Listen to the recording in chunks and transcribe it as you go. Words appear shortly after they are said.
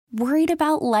Worried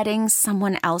about letting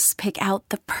someone else pick out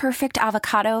the perfect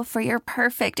avocado for your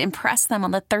perfect impress them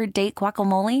on the third date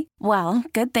guacamole? Well,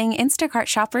 good thing Instacart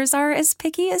shoppers are as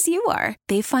picky as you are.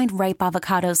 They find ripe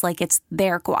avocados like it's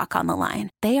their guac on the line.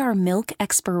 They are milk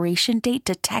expiration date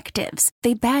detectives.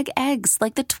 They bag eggs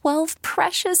like the 12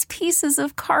 precious pieces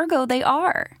of cargo they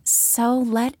are. So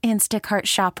let Instacart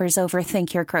shoppers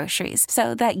overthink your groceries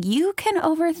so that you can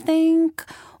overthink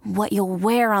what you'll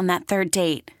wear on that third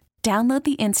date. Download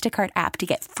the Instacart app to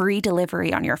get free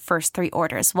delivery on your first 3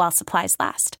 orders while supplies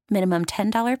last. Minimum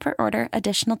 $10 per order.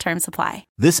 Additional terms apply.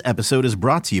 This episode is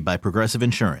brought to you by Progressive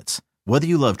Insurance. Whether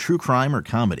you love true crime or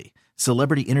comedy,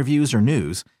 celebrity interviews or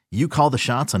news, you call the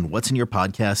shots on what's in your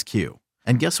podcast queue.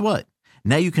 And guess what?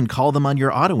 Now you can call them on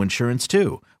your auto insurance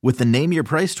too with the Name Your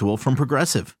Price tool from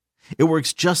Progressive. It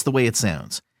works just the way it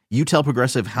sounds. You tell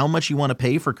Progressive how much you want to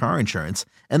pay for car insurance,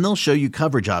 and they'll show you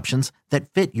coverage options that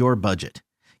fit your budget.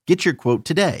 Get your quote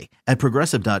today at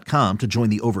Progressive.com to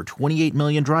join the over 28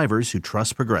 million drivers who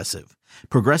trust Progressive.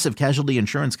 Progressive Casualty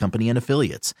Insurance Company and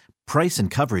Affiliates. Price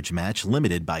and coverage match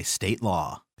limited by state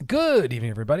law. Good evening,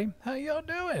 everybody. How y'all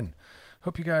doing?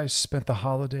 Hope you guys spent the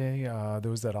holiday,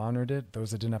 those that honored it,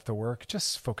 those that didn't have to work,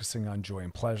 just focusing on joy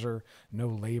and pleasure, no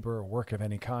labor or work of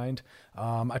any kind.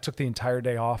 I took the entire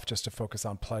day off just to focus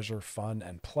on pleasure, fun,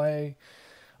 and play.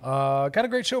 Got a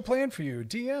great show planned for you.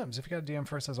 DMs. If you got a DM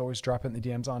for us, as always, drop it in the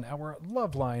DMs on our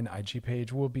Loveline IG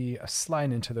page. We'll be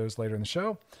sliding into those later in the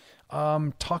show.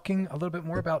 Talking a little bit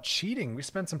more about cheating. We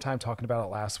spent some time talking about it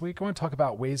last week. I want to talk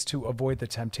about ways to avoid the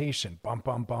temptation. Bum,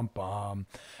 bum, bum, bum.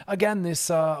 Again,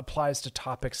 this applies to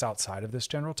topics outside of this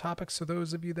general topic. So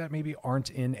those of you that maybe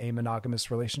aren't in a monogamous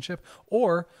relationship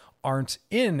or aren't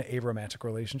in a romantic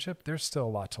relationship, there's still a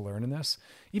lot to learn in this.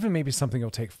 Even maybe something you'll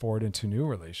take forward into a new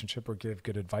relationship or give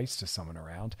good advice to someone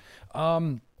around.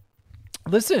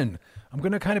 Listen, I'm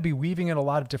going to kind of be weaving in a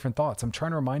lot of different thoughts. I'm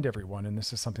trying to remind everyone, and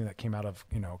this is something that came out of,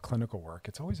 clinical work.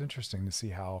 It's always interesting to see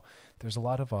how there's a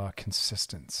lot of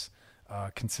consistency.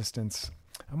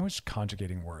 I'm always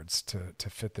conjugating words to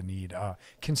fit the need.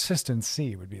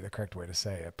 Consistency would be the correct way to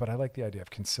say it, but I like the idea of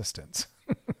consistent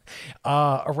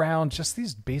around just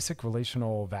these basic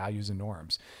relational values and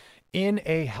norms. In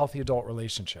a healthy adult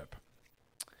relationship,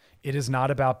 it is not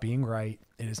about being right.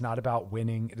 It is not about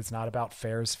winning. It is not about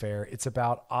fair is fair. It's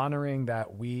about honoring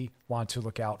that we want to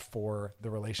look out for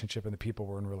the relationship and the people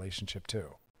we're in relationship to,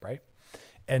 right?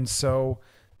 And so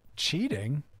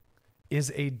cheating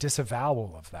is a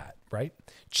disavowal of that, right?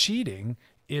 Cheating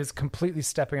is completely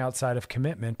stepping outside of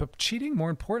commitment, but cheating,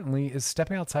 more importantly, is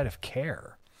stepping outside of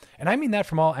care. And I mean that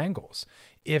from all angles.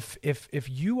 If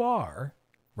you are,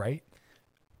 right,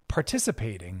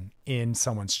 participating in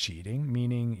someone's cheating,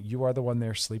 meaning you are the one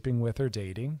they're sleeping with or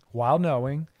dating, while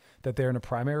knowing that they're in a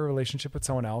primary relationship with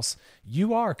someone else,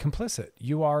 you are complicit.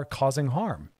 You are causing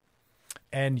harm,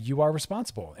 and you are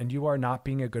responsible, and you are not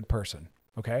being a good person.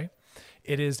 Okay?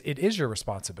 It is your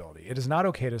responsibility. It is not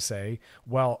okay to say,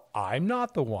 well, I'm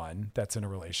not the one that's in a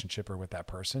relationship or with that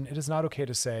person. It is not okay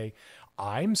to say,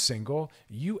 I'm single.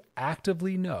 You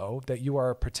actively know that you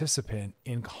are a participant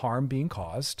in harm being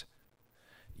caused.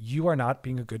 You are not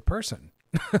being a good person.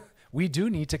 We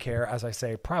do need to care, as I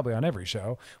say, probably on every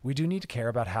show, we do need to care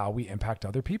about how we impact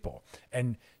other people.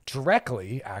 And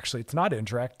directly, actually, it's not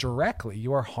indirect, directly,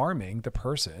 you are harming the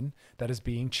person that is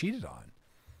being cheated on.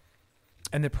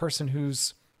 And the person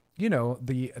who's,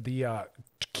 the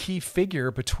key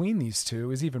figure between these two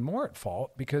is even more at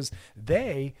fault because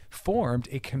they formed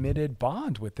a committed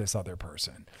bond with this other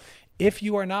person. If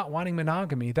you are not wanting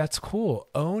monogamy, that's cool.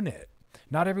 Own it.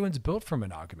 Not everyone's built for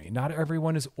monogamy. Not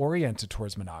everyone is oriented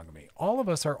towards monogamy. All of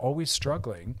us are always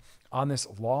struggling on this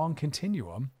long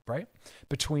continuum, right?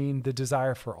 Between the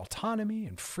desire for autonomy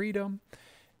and freedom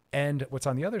and what's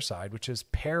on the other side, which is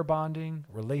pair bonding,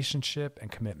 relationship, and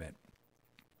commitment.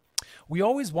 We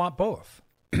always want both.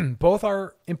 Both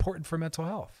are important for mental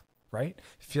health, right?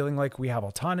 Feeling like we have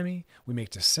autonomy, we make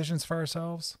decisions for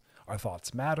ourselves, our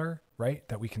thoughts matter, right?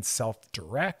 That we can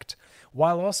self-direct,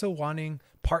 while also wanting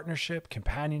partnership,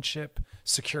 companionship,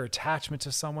 secure attachment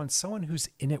to someone who's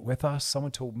in it with us,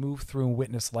 someone to move through and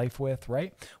witness life with,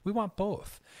 right? We want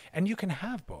both. And you can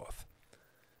have both.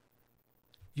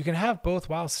 You can have both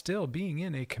while still being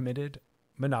in a committed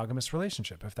monogamous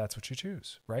relationship, if that's what you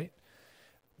choose, right?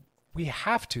 We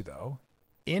have to, though,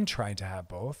 in trying to have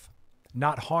both,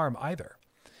 not harm either.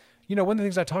 One of the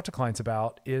things I talk to clients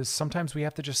about is sometimes we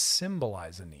have to just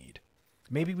symbolize a need.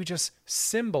 Maybe we just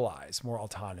symbolize more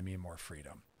autonomy and more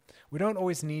freedom. We don't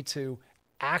always need to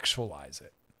actualize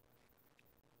it.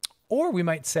 Or we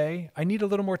might say, I need a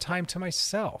little more time to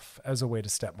myself as a way to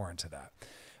step more into that.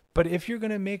 But if you're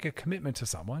going to make a commitment to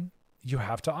someone, you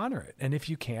have to honor it. And if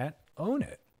you can't, own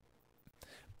it.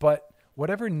 But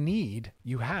whatever need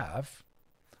you have,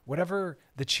 whatever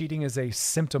the cheating is a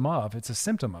symptom of, it's a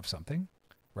symptom of something,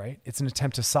 right? It's an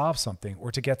attempt to solve something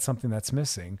or to get something that's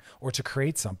missing or to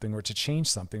create something or to change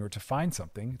something or to find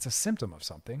something. It's a symptom of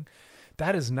something.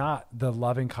 That is not the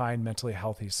loving, kind, mentally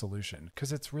healthy solution,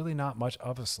 because it's really not much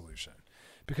of a solution,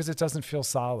 because it doesn't feel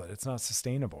solid. It's not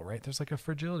sustainable, right? There's like a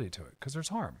fragility to it because there's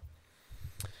harm.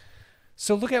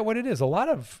 So look at what it is. A lot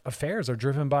of affairs are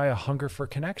driven by a hunger for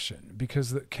connection,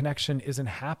 because the connection isn't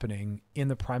happening in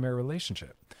the primary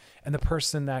relationship. And the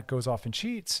person that goes off and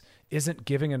cheats isn't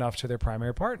giving enough to their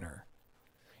primary partner.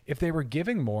 If they were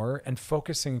giving more and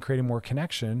focusing and creating more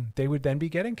connection, they would then be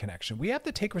getting connection. We have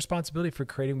to take responsibility for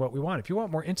creating what we want. If you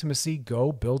want more intimacy,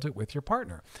 go build it with your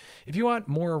partner. If you want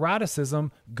more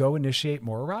eroticism, go initiate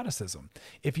more eroticism.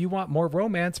 If you want more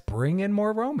romance, bring in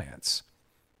more romance.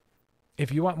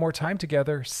 If you want more time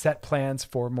together, set plans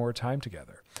for more time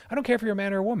together. I don't care if you're a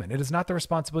man or a woman. It is not the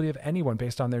responsibility of anyone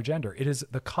based on their gender. It is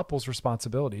the couple's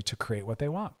responsibility to create what they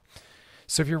want.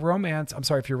 So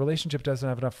if your relationship doesn't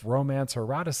have enough romance or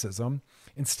eroticism,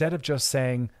 instead of just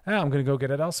saying, I'm going to go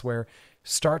get it elsewhere,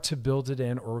 start to build it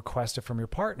in or request it from your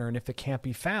partner. And if it can't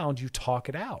be found, you talk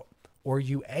it out or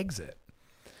you exit.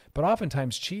 But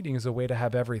oftentimes cheating is a way to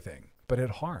have everything, but it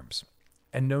harms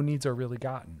and no needs are really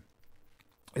gotten.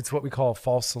 It's what we call a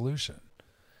false solution,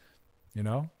 you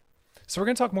know? So we're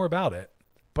going to talk more about it.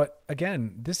 But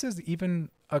again, this is even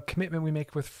a commitment we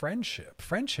make with friendship.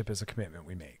 Friendship is a commitment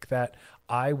we make that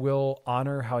I will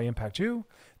honor how I impact you,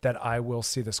 that I will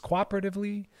see this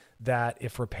cooperatively, that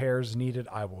if repairs needed,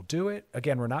 I will do it.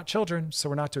 Again, we're not children, so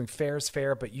we're not doing fair is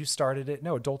fair, but you started it.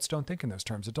 No, adults don't think in those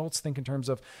terms. Adults think in terms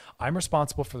of I'm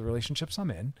responsible for the relationships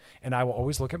I'm in, and I will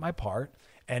always look at my part.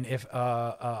 And if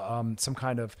some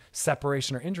kind of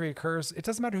separation or injury occurs, it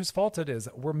doesn't matter whose fault it is.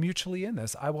 We're mutually in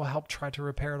this. I will help try to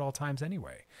repair at all times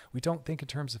anyway. We don't think in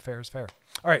terms of fair is fair.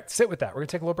 All right, sit with that. We're going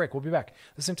to take a little break. We'll be back.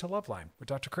 Listening to Loveline with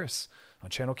Dr. Chris on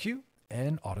Channel Q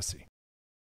and Odyssey.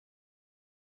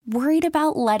 Worried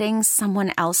about letting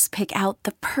someone else pick out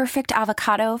the perfect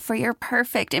avocado for your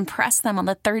perfect impress them on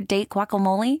the third date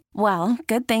guacamole? Well,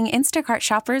 good thing Instacart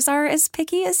shoppers are as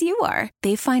picky as you are.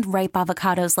 They find ripe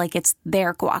avocados like it's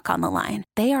their guac on the line.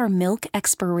 They are milk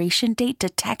expiration date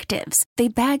detectives. They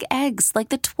bag eggs like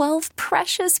the 12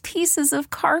 precious pieces of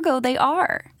cargo they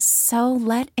are. So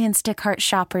let Instacart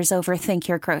shoppers overthink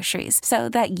your groceries so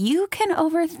that you can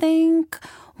overthink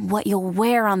what you'll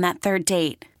wear on that third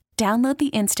date. Download the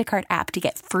Instacart app to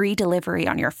get free delivery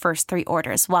on your first 3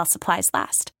 orders while supplies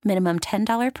last. Minimum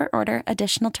 $10 per order.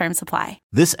 Additional terms apply.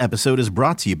 This episode is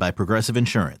brought to you by Progressive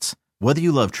Insurance. Whether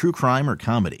you love true crime or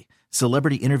comedy,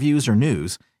 celebrity interviews or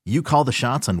news, you call the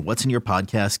shots on what's in your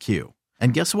podcast queue.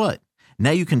 And guess what?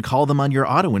 Now you can call them on your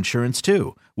auto insurance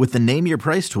too with the Name Your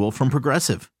Price tool from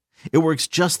Progressive. It works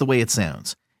just the way it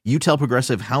sounds. You tell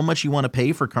Progressive how much you want to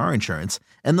pay for car insurance,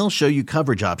 and they'll show you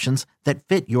coverage options that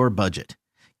fit your budget.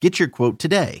 Get your quote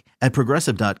today at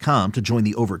Progressive.com to join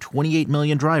the over 28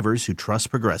 million drivers who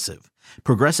trust Progressive.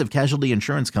 Progressive Casualty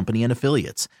Insurance Company and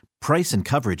Affiliates. Price and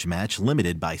coverage match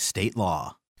limited by state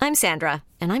law. I'm Sandra,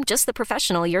 and I'm just the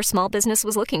professional your small business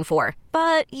was looking for.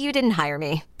 But you didn't hire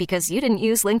me because you didn't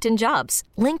use LinkedIn Jobs.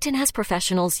 LinkedIn has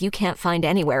professionals you can't find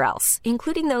anywhere else,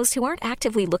 including those who aren't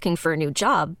actively looking for a new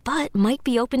job, but might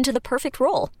be open to the perfect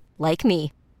role, like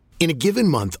me. In a given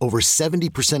month, over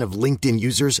 70% of LinkedIn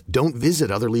users don't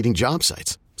visit other leading job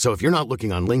sites. So if you're not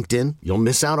looking on LinkedIn, you'll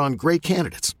miss out on great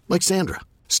candidates like Sandra.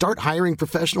 Start hiring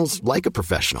professionals like a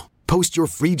professional. Post your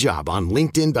free job on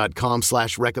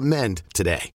linkedin.com/recommend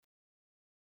today.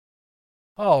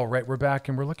 All right, we're back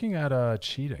and we're looking at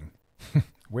cheating,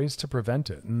 ways to prevent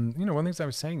it. And, one of the things I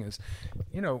was saying is,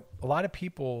 a lot of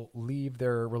people leave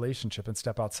their relationship and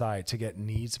step outside to get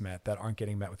needs met that aren't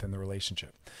getting met within the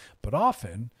relationship. But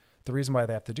often, the reason why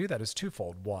they have to do that is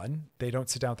twofold. One, they don't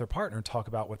sit down with their partner and talk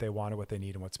about what they want or what they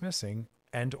need and what's missing.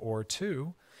 And or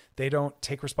two, they don't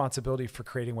take responsibility for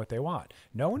creating what they want.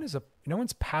 No one's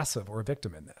passive or a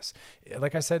victim in this.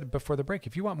 Like I said before the break,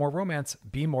 if you want more romance,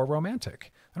 be more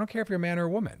romantic. I don't care if you're a man or a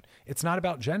woman. It's not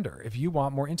about gender. If you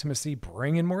want more intimacy,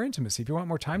 bring in more intimacy. If you want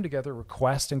more time together,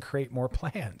 request and create more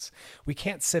plans. We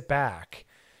can't sit back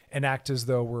and act as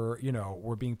though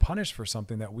we're being punished for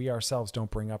something that we ourselves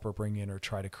don't bring up or bring in or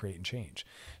try to create and change.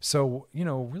 So,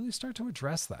 really start to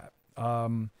address that.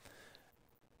 Because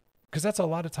that's a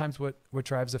lot of times what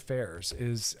drives affairs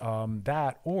is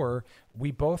that, or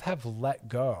we both have let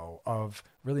go of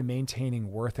really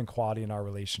maintaining worth and quality in our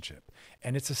relationship.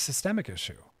 And it's a systemic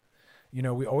issue.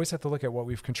 We always have to look at what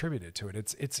we've contributed to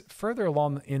it. It's further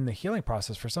along in the healing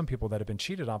process for some people that have been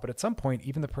cheated on, but at some point,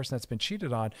 even the person that's been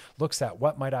cheated on looks at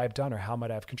what might I have done or how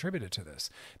might I have contributed to this?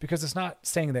 Because it's not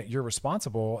saying that you're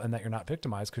responsible and that you're not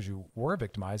victimized because you were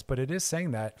victimized, but it is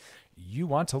saying that you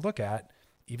want to look at,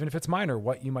 even if it's minor,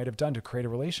 what you might have done to create a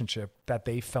relationship that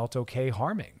they felt okay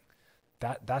harming.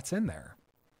 That's in there.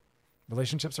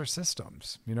 Relationships are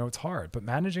systems. It's hard, but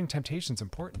managing temptation is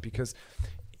important because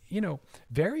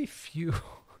very few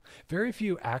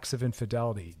acts of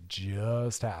infidelity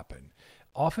just happen.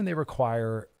 Often they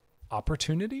require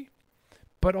opportunity,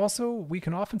 but also we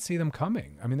can often see them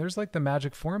coming. I mean, there's like the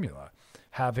magic formula: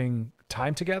 having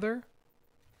time together,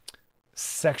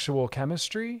 sexual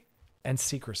chemistry, and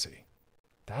secrecy.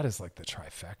 That is like the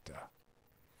trifecta.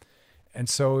 And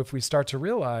so if we start to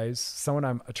realize someone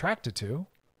I'm attracted to,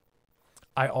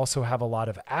 I also have a lot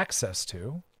of access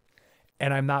to,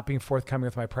 and I'm not being forthcoming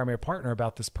with my primary partner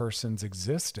about this person's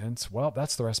existence, well,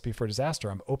 that's the recipe for disaster.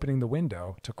 I'm opening the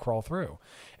window to crawl through.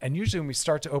 And usually when we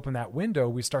start to open that window,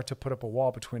 we start to put up a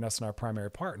wall between us and our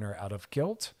primary partner out of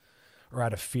guilt or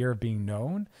out of fear of being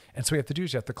known. And so what you have to do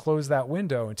is you have to close that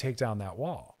window and take down that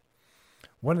wall.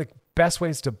 One of the best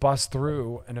ways to bust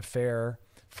through an affair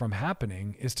from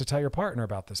happening is to tell your partner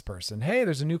about this person. Hey,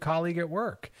 there's a new colleague at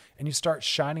work. And you start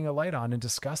shining a light on and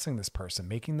discussing this person,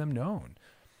 making them known.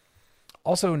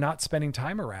 Also, not spending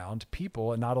time around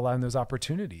people and not allowing those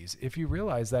opportunities. If you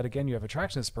realize that, again, you have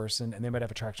attraction to this person and they might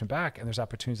have attraction back and there's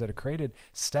opportunities that are created,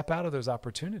 step out of those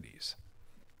opportunities.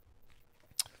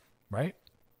 Right?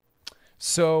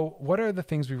 So what are the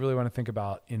things we really want to think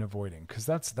about in avoiding? Because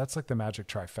that's like the magic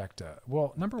trifecta.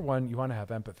 Well, number one, you want to have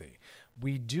empathy.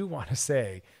 We do want to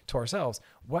say to ourselves,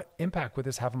 what impact would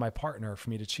this have on my partner for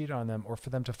me to cheat on them or for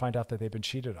them to find out that they've been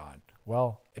cheated on?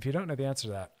 Well, if you don't know the answer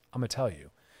to that, I'm going to tell you.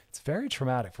 It's very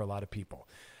traumatic for a lot of people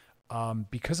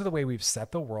because of the way we've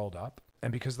set the world up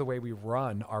and because of the way we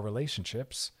run our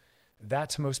relationships. That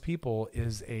to most people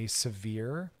is a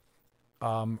severe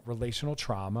relational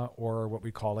trauma, or what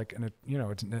we call like an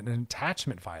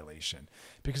attachment violation.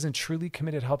 Because in truly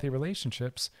committed, healthy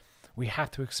relationships, we have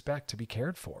to expect to be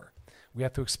cared for. We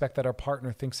have to expect that our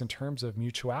partner thinks in terms of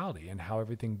mutuality and how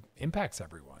everything impacts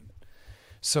everyone.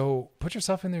 So put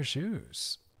yourself in their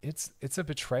shoes. It's a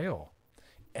betrayal.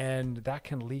 And that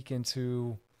can leak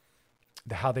into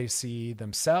how they see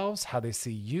themselves, how they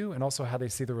see you, and also how they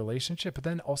see the relationship, but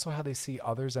then also how they see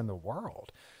others and the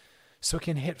world. So it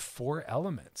can hit 4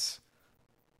 elements,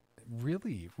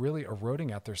 really, really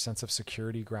eroding at their sense of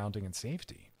security, grounding, and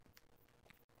safety,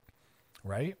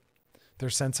 right? Their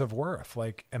sense of worth.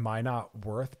 Like, am I not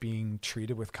worth being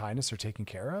treated with kindness or taken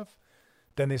care of?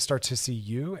 Then they start to see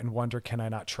you and wonder, can I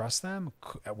not trust them?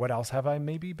 What else have I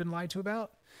maybe been lied to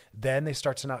about? Then they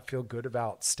start to not feel good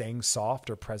about staying soft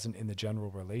or present in the general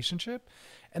relationship.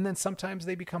 And then sometimes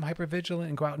they become hypervigilant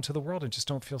and go out into the world and just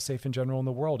don't feel safe in general in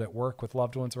the world, at work, with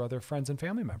loved ones or other friends and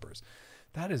family members.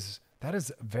 That's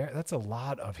a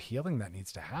lot of healing that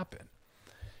needs to happen.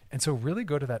 And so really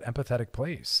go to that empathetic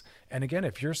place. And again,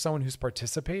 if you're someone who's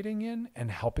participating in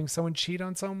and helping someone cheat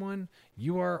on someone,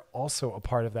 you are also a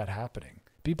part of that happening.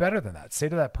 Be better than that. Say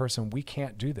to that person, we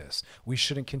can't do this. We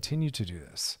shouldn't continue to do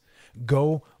this.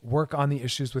 Go work on the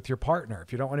issues with your partner.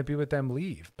 If you don't want to be with them,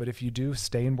 leave. But if you do,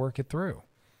 stay and work it through.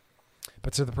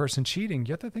 But to the person cheating,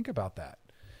 you have to think about that.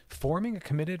 Forming a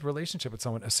committed relationship with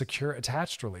someone, a secure,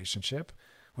 attached relationship,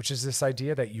 which is this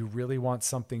idea that you really want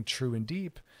something true and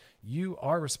deep, you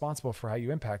are responsible for how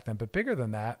you impact them. But bigger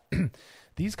than that,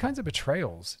 these kinds of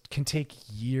betrayals can take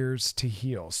years to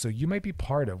heal. So you might be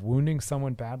part of wounding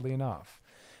someone badly enough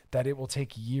that it will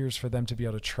take years for them to be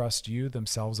able to trust you,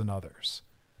 themselves, and others.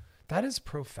 That is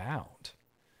profound.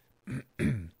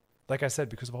 Like I said,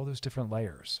 because of all those different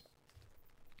layers.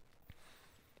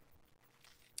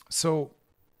 So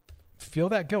feel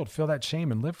that guilt, feel that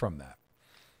shame, and live from that.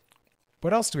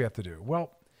 What else do we have to do?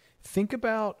 Well, think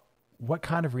about what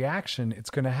kind of reaction it's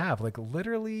going to have. Like,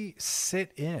 literally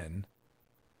sit in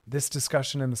this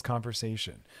discussion and this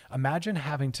conversation. Imagine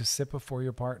having to sit before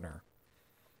your partner,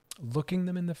 looking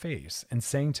them in the face and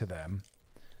saying to them,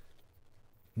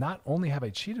 not only have I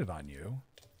cheated on you,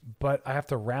 but I have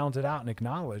to round it out and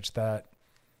acknowledge that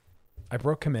I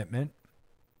broke commitment.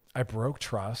 I broke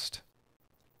trust.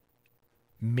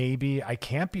 Maybe I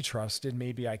can't be trusted.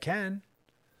 Maybe I can.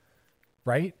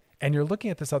 Right? And you're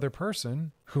looking at this other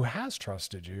person who has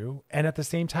trusted you. And at the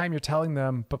same time, you're telling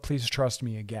them, but please trust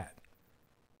me again.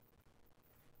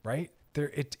 Right?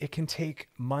 It can take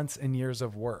months and years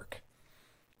of work.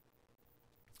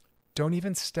 Don't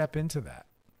even step into that.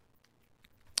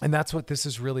 And that's what this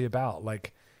is really about.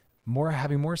 Like,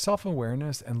 having more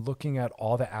self-awareness and looking at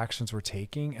all the actions we're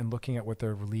taking and looking at what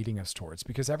they're leading us towards,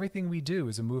 because everything we do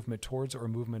is a movement towards or a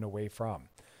movement away from.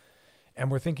 And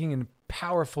we're thinking in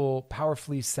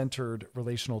powerfully centered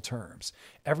relational terms.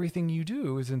 Everything you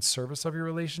do is in service of your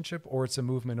relationship or it's a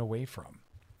movement away from.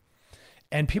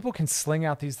 And people can sling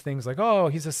out these things like, oh,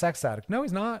 he's a sex addict. No,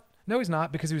 he's not. No, he's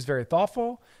not, because he was very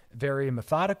thoughtful, very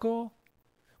methodical,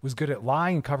 was good at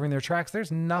lying and covering their tracks.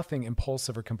 There's nothing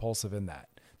impulsive or compulsive in that.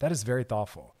 That is very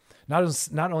thoughtful. Not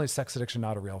only is sex addiction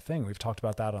not a real thing, we've talked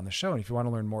about that on the show. And if you want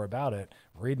to learn more about it,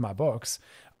 read my books.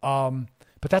 But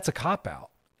that's a cop-out.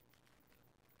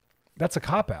 That's a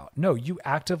cop-out. No, you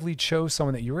actively chose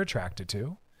someone that you were attracted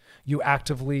to. You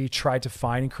actively tried to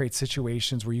find and create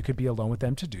situations where you could be alone with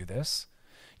them to do this.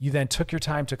 You then took your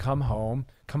time to come home,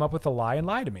 come up with a lie and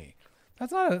lie to me.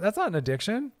 That's not an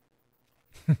addiction.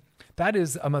 That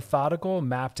is a methodical,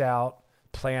 mapped out,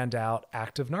 planned out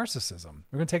act of narcissism.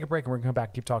 We're going to take a break and we're going to come back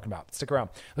and keep talking about it. Stick around.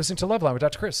 Listening to Loveline with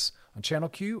Dr. Chris on Channel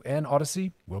Q and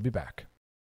Odyssey. We'll be back.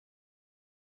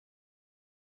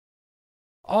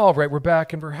 All right, we're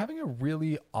back and we're having a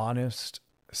really honest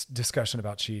discussion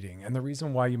about cheating. And the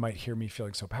reason why you might hear me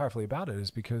feeling so powerfully about it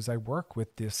is because I work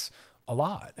with this a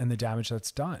lot and the damage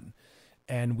that's done.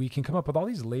 And we can come up with all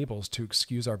these labels to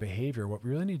excuse our behavior. What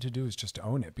we really need to do is just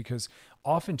own it, because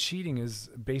often cheating is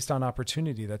based on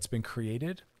opportunity that's been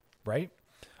created, right?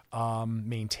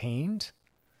 Maintained.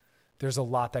 There's a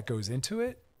lot that goes into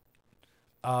it.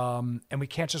 And we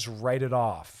can't just write it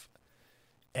off.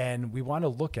 And we want to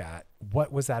look at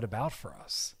what was that about for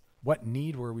us? What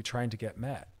need were we trying to get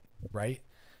met, right?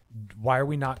 Why are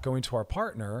we not going to our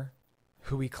partner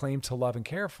who we claim to love and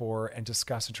care for and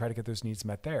discuss and try to get those needs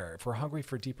met there? If we're hungry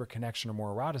for deeper connection or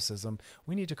more eroticism,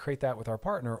 we need to create that with our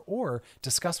partner or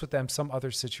discuss with them some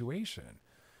other situation,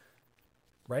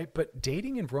 right? But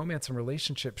dating and romance and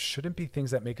relationships shouldn't be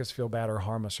things that make us feel bad or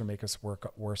harm us or make us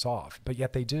worse off. But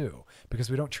yet they do, because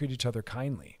we don't treat each other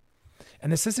kindly.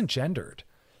 And this isn't gendered,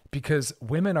 because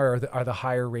women are the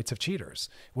higher rates of cheaters.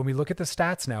 When we look at the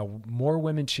stats now, more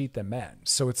women cheat than men.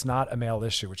 So it's not a male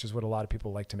issue, which is what a lot of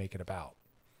people like to make it about.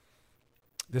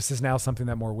 This is now something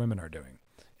that more women are doing.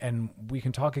 And we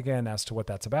can talk again as to what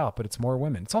that's about, but it's more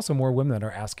women. It's also more women that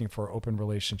are asking for open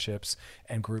relationships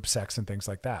and group sex and things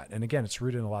like that. And again, it's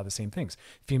rooted in a lot of the same things: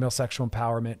 female sexual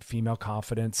empowerment, female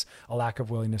confidence, a lack of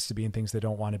willingness to be in things they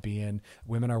don't want to be in.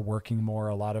 Women are working more.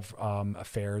 A lot of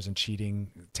affairs and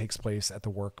cheating takes place at the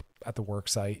work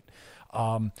site.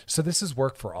 So this is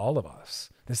work for all of us.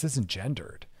 This isn't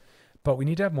gendered, but we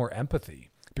need to have more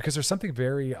empathy, because there's something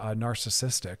very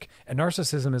narcissistic, and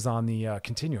narcissism is on the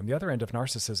continuum. The other end of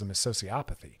narcissism is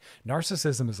sociopathy.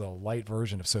 Narcissism is a light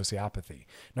version of sociopathy.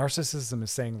 Narcissism is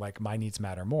saying, like, my needs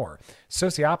matter more.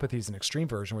 Sociopathy is an extreme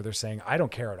version where they're saying, I don't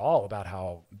care at all about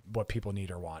what people need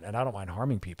or want, and I don't mind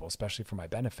harming people, especially for my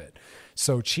benefit.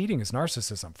 So cheating is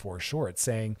narcissism for sure. It's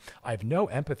saying, I have no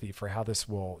empathy for how this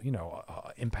will,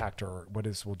 impact or what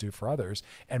this will do for others,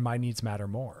 and my needs matter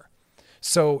more.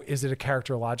 So is it a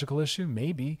characterological issue?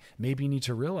 Maybe you need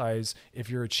to realize, if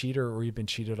you're a cheater or you've been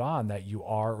cheated on, that you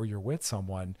are or you're with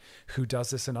someone who does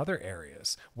this in other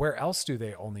areas. Where else do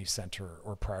they only center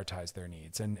or prioritize their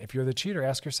needs? And if you're the cheater,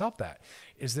 ask yourself that.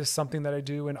 Is this something that I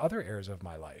do in other areas of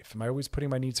my life? Am I always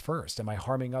putting my needs first? Am I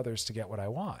harming others to get what I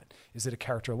want? Is it a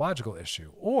characterological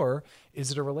issue, or is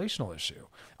it a relational issue?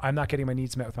 I'm not getting my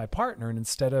needs met with my partner, and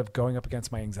instead of going up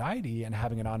against my anxiety and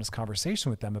having an honest conversation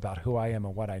with them about who I am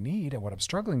and what I need and what I'm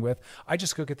struggling with, I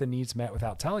just go get the needs met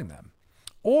without telling them.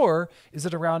 Or is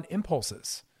it around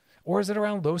impulses? Or is it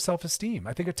around low self-esteem?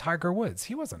 I think of Tiger Woods.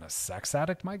 He wasn't a sex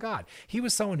addict, my God. He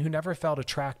was someone who never felt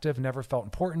attractive, never felt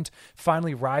important,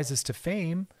 finally rises to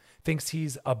fame, thinks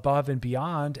he's above and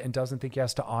beyond, and doesn't think he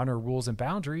has to honor rules and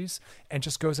boundaries, and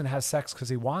just goes and has sex because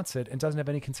he wants it and doesn't have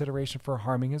any consideration for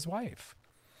harming his wife.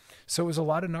 So it was a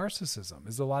lot of narcissism. It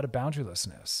was a lot of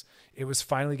boundarylessness. It was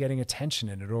finally getting attention,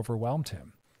 and it overwhelmed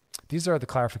him. These are the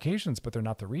clarifications, but they're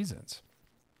not the reasons.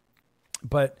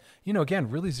 But, again,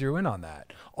 really zero in on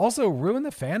that. Also, ruin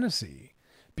the fantasy,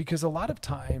 because a lot of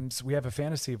times we have a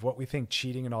fantasy of what we think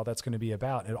cheating and all that's going to be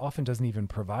about. It often doesn't even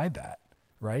provide that,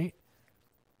 right?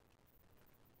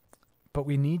 But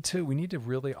we need to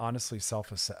really honestly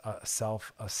self-assess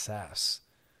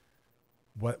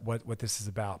what this is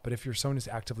about. But if you're someone who's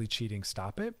actively cheating,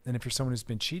 stop it. And if you're someone who's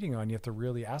been cheating on, you have to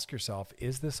really ask yourself,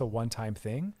 is this a one-time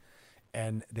thing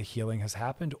and the healing has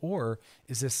happened? Or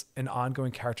is this an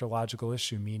ongoing characterological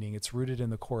issue, meaning it's rooted in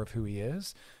the core of who he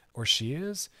is or she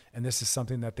is, and this is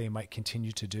something that they might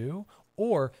continue to do?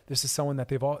 Or this is something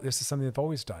they've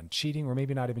always done, cheating, or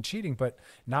maybe not even cheating, but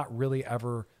not really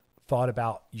ever thought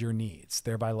about your needs,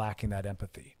 thereby lacking that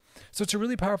empathy. So it's a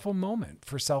really powerful moment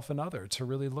for self and other to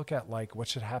really look at like what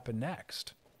should happen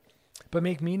next, but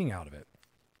make meaning out of it.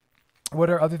 What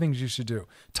are other things you should do?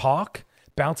 Talk,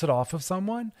 bounce it off of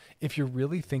someone. If you're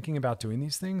really thinking about doing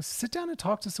these things, sit down and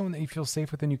talk to someone that you feel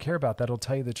safe with and you care about that'll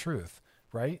tell you the truth,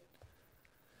 right?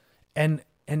 And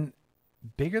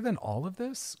bigger than all of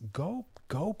this, go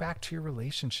back to your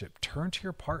relationship. Turn to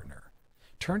your partner.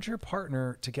 Turn to your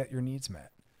partner to get your needs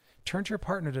met. Turn to your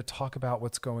partner to talk about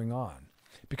what's going on.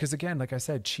 Because again, like I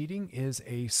said, cheating is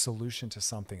a solution to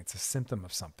something. It's a symptom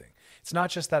of something. It's not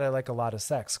just that I like a lot of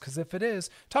sex. Because if it is,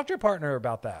 talk to your partner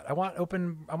about that. I want an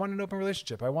open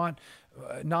relationship. I want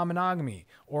non-monogamy,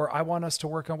 or I want us to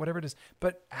work on whatever it is.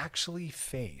 But actually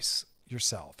face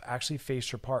yourself, actually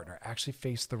face your partner, actually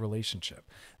face the relationship.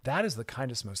 That is the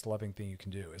kindest, most loving thing you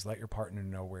can do, is let your partner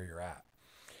know where you're at.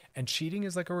 And cheating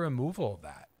is like a removal of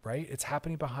that, right? It's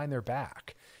happening behind their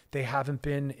back. They haven't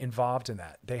been involved in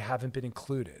that. They haven't been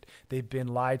included. They've been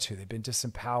lied to. They've been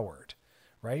disempowered,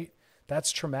 right?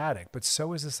 That's traumatic. But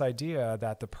so is this idea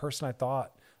that the person I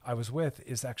thought I was with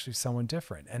is actually someone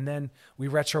different. And then we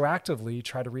retroactively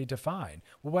try to redefine,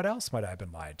 well, what else might I have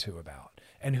been lied to about?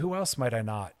 And who else might I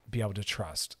not be able to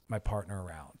trust my partner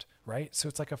around, right? So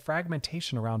it's like a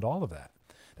fragmentation around all of that.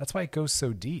 That's why it goes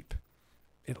so deep.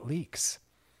 It leaks.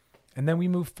 And then we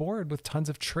move forward with tons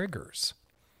of triggers,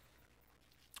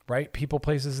 right? People,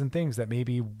 places, and things that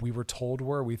maybe we were told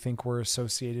we think were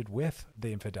associated with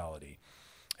the infidelity.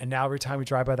 And now every time we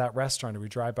drive by that restaurant, or we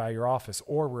drive by your office,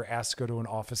 or we're asked to go to an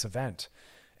office event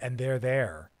and they're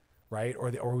there, right?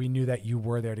 Or we knew that you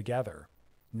were there together.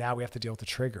 Now we have to deal with the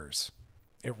triggers.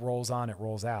 It rolls on, it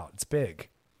rolls out. It's big,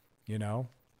 you know?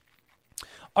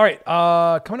 All right,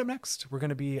 coming up next, we're going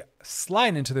to be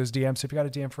sliding into those DMs. So if you got a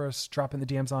DM for us, drop in the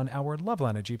DMs on our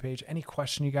Loveline IG page. Any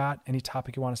question you got, any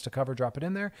topic you want us to cover, drop it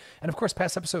in there. And of course,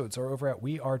 past episodes are over at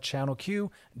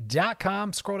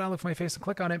wearechannelq.com. Scroll down, look for my face, and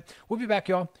click on it. We'll be back,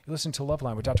 y'all. You're listening to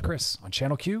Loveline with Dr. Chris on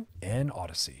Channel Q and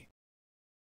Odyssey.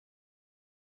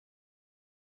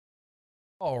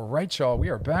 All right, y'all, we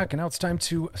are back, and now it's time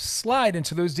to slide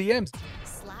into those DMs.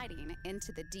 Sliding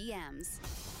into the DMs.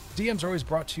 DMs are always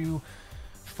brought to you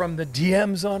from the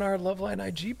DMs on our Loveline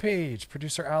IG page.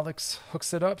 Producer Alex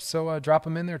hooks it up, so drop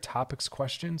them in there, topics,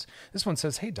 questions. This one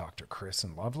says, hey, Dr. Chris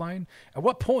and Loveline, at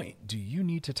what point do you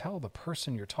need to tell the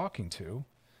person you're talking to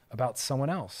about someone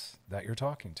else that you're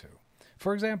talking to?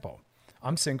 For example,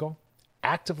 I'm single,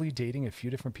 actively dating a few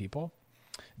different people.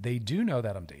 They do know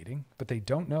that I'm dating, but they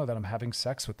don't know that I'm having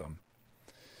sex with them.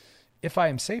 If I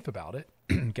am safe about it,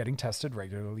 getting tested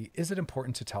regularly, is it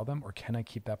important to tell them, or can I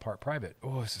keep that part private?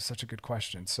 Oh, this is such a good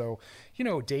question. So,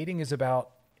 dating is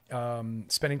about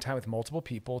spending time with multiple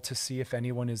people to see if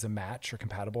anyone is a match or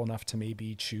compatible enough to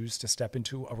maybe choose to step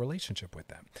into a relationship with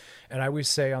them. And I always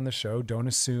say on the show, don't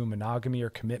assume monogamy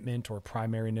or commitment or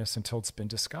primariness until it's been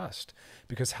discussed,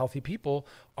 because healthy people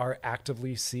are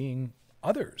actively seeing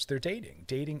others. They're dating.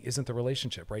 Dating isn't the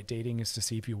relationship, right? Dating is to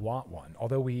see if you want one.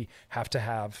 Although we have to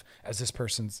have, as this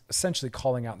person's essentially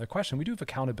calling out in their question, we do have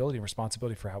accountability and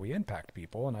responsibility for how we impact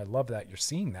people. And I love that you're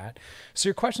seeing that. So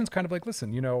your question's kind of like,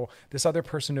 listen, this other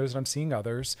person knows that I'm seeing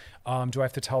others. Do I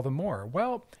have to tell them more?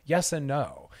 Well, yes and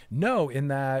no. No, in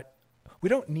that we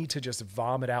don't need to just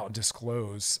vomit out and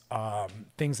disclose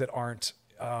things that aren't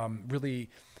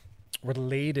really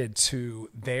related to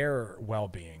their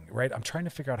well-being, right? I'm trying to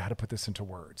figure out how to put this into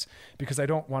words, because I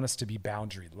don't want us to be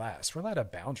boundary-less. We're allowed to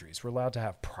have boundaries. We're allowed to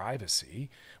have privacy.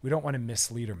 We don't want to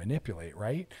mislead or manipulate,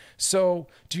 right? So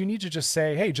do you need to just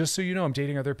say, hey, just so you know, I'm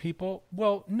dating other people?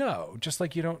 Well, no, just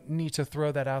like you don't need to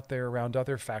throw that out there around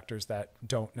other factors that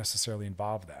don't necessarily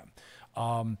involve them.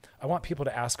 I want people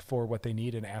to ask for what they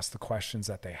need and ask the questions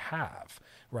that they have,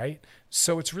 right?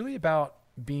 So it's really about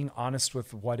being honest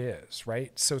with what is,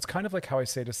 right? So it's kind of like how I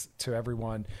say to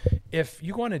everyone, if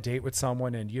you go on a date with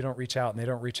someone and you don't reach out and they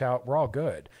don't reach out, we're all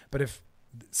good. But if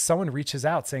someone reaches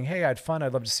out saying, hey, I had fun,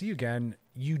 I'd love to see you again,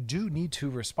 you do need to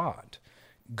respond.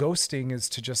 Ghosting is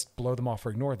to just blow them off or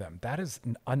ignore them. That is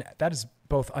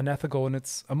both unethical and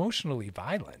it's emotionally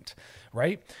violent,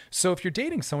 right? So if you're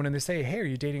dating someone and they say, hey, are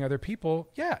you dating other people?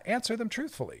 Yeah, answer them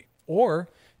truthfully. Or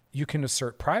you can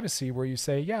assert privacy where you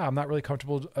say, yeah, I'm not really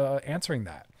comfortable answering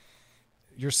that.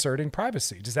 You're asserting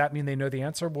privacy. Does that mean they know the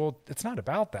answer? Well, it's not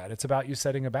about that. It's about you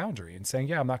setting a boundary and saying,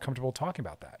 yeah, I'm not comfortable talking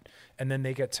about that. And then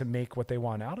they get to make what they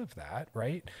want out of that,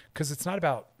 right? Because it's not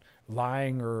about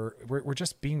lying, or we're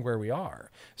just being where we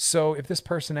are. So if this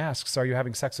person asks, are you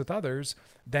having sex with others?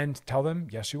 Then tell them,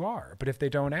 yes, you are. But if they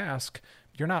don't ask,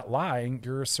 you're not lying.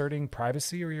 You're asserting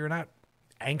privacy, or you're not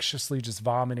anxiously just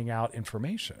vomiting out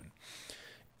information.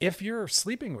 If you're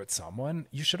sleeping with someone,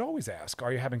 you should always ask,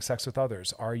 are you having sex with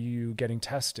others? Are you getting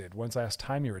tested? When's the last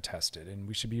time you were tested? And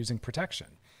we should be using protection,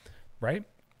 right?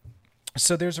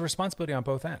 So there's a responsibility on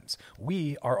both ends.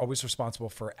 We are always responsible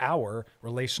for our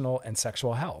relational and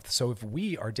sexual health. So if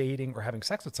we are dating or having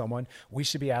sex with someone, we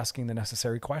should be asking the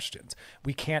necessary questions.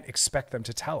 We can't expect them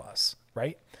to tell us,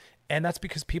 right? And that's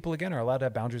because people, again, are allowed to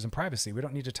have boundaries and privacy. We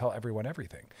don't need to tell everyone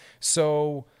everything.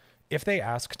 So if they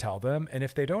ask, tell them. And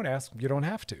if they don't ask, you don't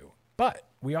have to. But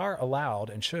we are allowed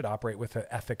and should operate with an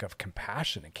ethic of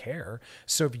compassion and care.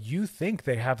 So if you think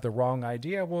they have the wrong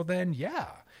idea, well then, yeah,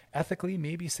 ethically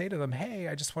maybe say to them, hey,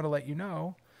 I just want to let you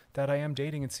know that I am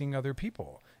dating and seeing other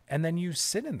people. And then you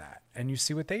sit in that and you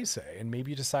see what they say. And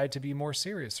maybe you decide to be more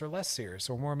serious or less serious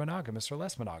or more monogamous or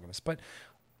less monogamous. But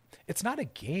it's not a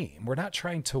game. We're not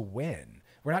trying to win.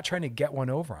 We're not trying to get one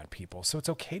over on people. So it's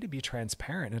okay to be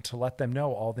transparent and to let them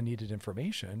know all the needed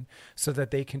information so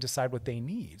that they can decide what they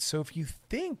need. So if you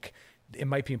think it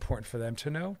might be important for them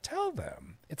to know, tell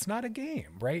them. It's not a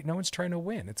game, right? No one's trying to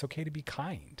win. It's okay to be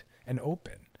kind and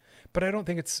open. But I don't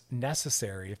think it's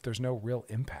necessary if there's no real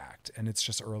impact and it's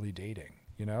just early dating,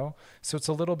 you know? So it's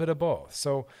a little bit of both.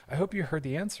 So I hope you heard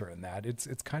the answer in that. It's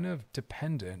kind of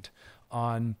dependent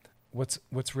on what's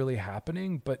really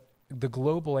happening, but the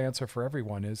global answer for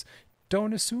everyone is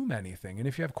don't assume anything. And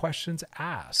if you have questions,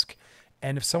 ask.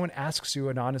 And if someone asks you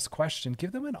an honest question,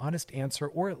 give them an honest answer,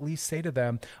 or at least say to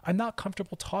them, I'm not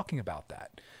comfortable talking about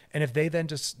that. And if they then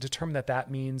just determine that that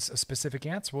means a specific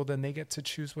answer, well, then they get to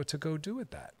choose what to go do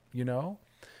with that, you know?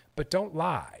 But don't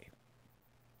lie.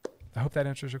 I hope that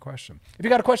answers your question. If you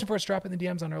got a question for us, drop it in the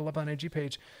DMs on our Loveline IG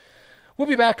page. We'll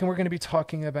be back and we're going to be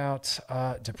talking about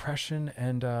depression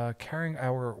and carrying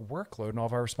our workload and all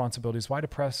of our responsibilities, why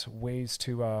depressed, ways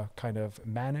to kind of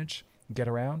manage, get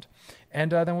around.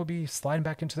 And then we'll be sliding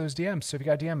back into those DMs. So if you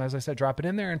got a DM, as I said, drop it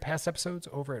in there. And past episodes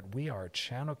over at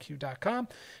wearechannelq.com.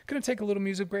 Going to take a little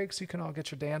music break so you can all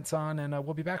get your dance on. And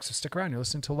we'll be back. So stick around. You're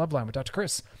listening to Loveline with Dr.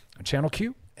 Chris on Channel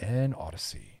Q and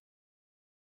Odyssey.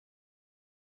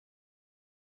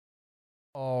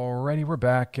 Alrighty, we're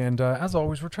back. And as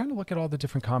always, we're trying to look at all the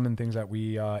different common things that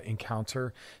we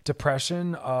encounter.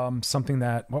 Depression, something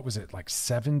that, what was it, like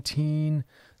 17?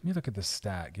 Let me look at the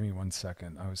stat. Give me 1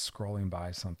 second. I was scrolling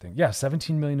by something. Yeah,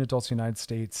 17 million adults in the United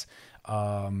States,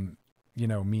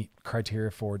 meet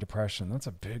criteria for depression. That's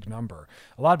a big number.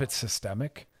 A lot of it's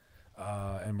systemic.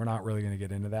 And we're not really going to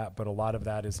get into that, but a lot of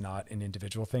that is not an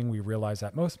individual thing. We realize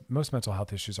that most mental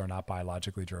health issues are not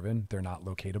biologically driven. They're not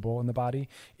locatable in the body.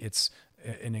 It's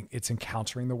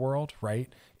encountering the world,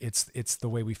 right? It's the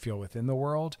way we feel within the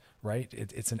world, right?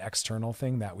 It's an external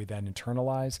thing that we then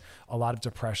internalize. A lot of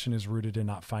depression is rooted in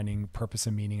not finding purpose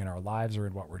and meaning in our lives or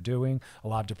in what we're doing. A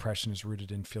lot of depression is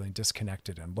rooted in feeling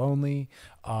disconnected and lonely.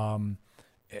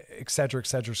 Et cetera, et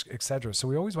cetera, et cetera. So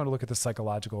we always want to look at the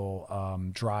psychological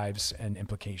drives and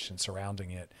implications surrounding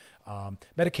it.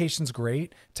 Medication's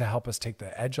great to help us take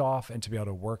the edge off and to be able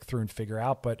to work through and figure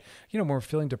out. But, when we're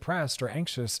feeling depressed or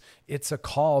anxious, it's a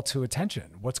call to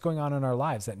attention. What's going on in our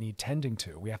lives that need tending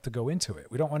to? We have to go into it.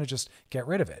 We don't want to just get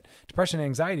rid of it. Depression and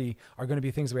anxiety are going to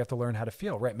be things that we have to learn how to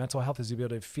feel, right? Mental health is the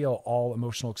ability to feel all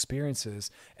emotional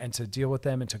experiences and to deal with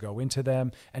them and to go into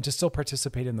them and to still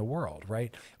participate in the world,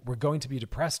 right? We're going to be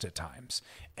depressed at times.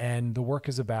 And the work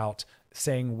is about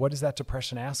saying, what is that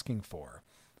depression asking for?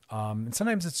 And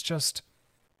sometimes it's just,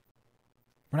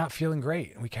 we're not feeling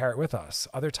great and we carry it with us.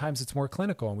 Other times it's more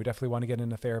clinical and we definitely want to get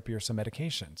into therapy or some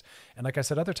medications. And like I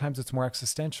said, other times it's more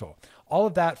existential. All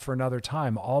of that for another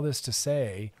time. All this to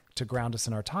say, to ground us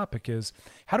in our topic, is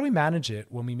how do we manage it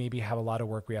when we maybe have a lot of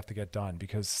work we have to get done?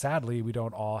 Because sadly, we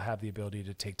don't all have the ability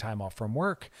to take time off from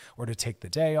work or to take the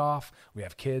day off. We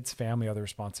have kids, family, other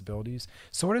responsibilities.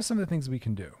 So what are some of the things we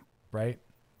can do, right?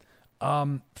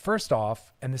 First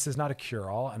off, and this is not a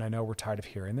cure-all, and I know we're tired of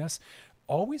hearing this,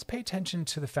 always pay attention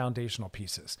to the foundational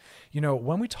pieces.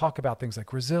 When we talk about things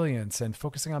like resilience and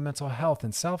focusing on mental health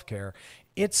and self-care,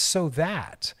 it's so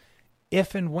that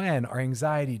if and when our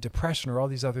anxiety, depression, or all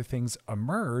these other things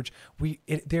emerge,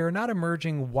 they're not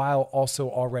emerging while also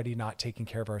already not taking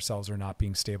care of ourselves or not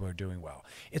being stable or doing well.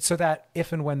 It's so that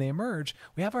if and when they emerge,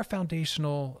 we have our foundation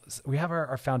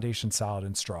solid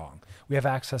and strong. We have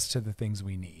access to the things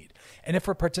we need. And if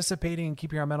we're participating and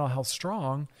keeping our mental health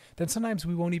strong, then sometimes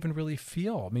we won't even really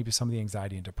feel maybe some of the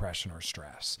anxiety and depression or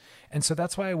stress. And so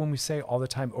that's why when we say all the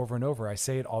time over and over, I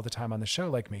say it all the time on the show,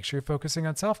 like make sure you're focusing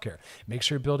on self-care, make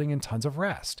sure you're building in tons of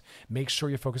rest, make sure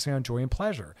you're focusing on joy and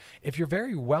pleasure. If you're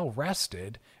very well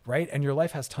rested, right, and your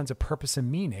life has tons of purpose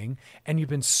and meaning, and you've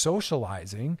been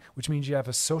socializing, which means you have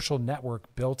a social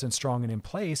network built and strong and in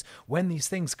place, when these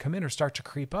things come in or start to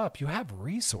creep up, you have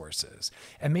resources.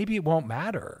 And maybe it won't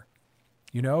matter,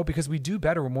 because we do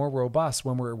better, we're more robust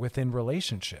when we're within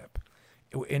relationship.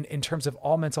 In terms of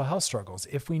all mental health struggles,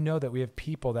 if we know that we have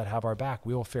people that have our back,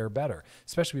 we will fare better,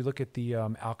 especially we look at the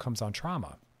outcomes on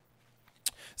trauma.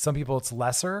 Some people, it's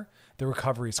lesser, the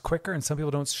recovery is quicker, and some people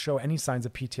don't show any signs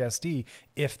of PTSD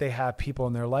if they have people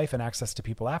in their life and access to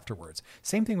people afterwards.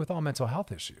 Same thing with all mental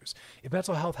health issues. If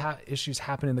mental health issues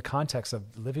happen in the context of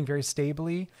living very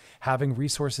stably, having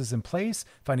resources in place,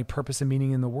 finding purpose and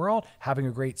meaning in the world, having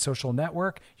a great social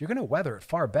network, you're going to weather it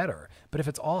far better. But if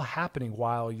it's all happening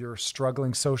while you're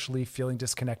struggling socially, feeling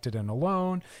disconnected and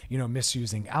alone,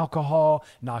 misusing alcohol,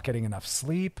 not getting enough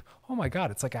sleep, oh my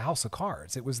God, it's like a house of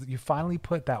cards. You finally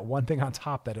put that one thing on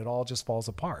top that it all just falls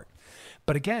apart.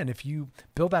 But again, if you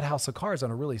build that house of cards on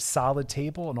a really solid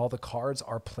table and all the cards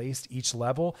are placed each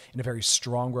level in a very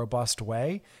strong, robust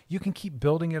way, you can keep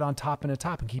building it on top and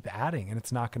and keep adding, and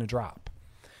it's not going to drop.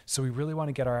 So we really want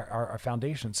to get our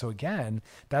foundation. So again,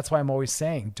 that's why I'm always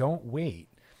saying, don't wait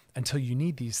until you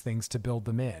need these things to build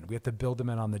them in. We have to build them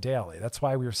in on the daily. That's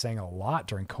why we were saying a lot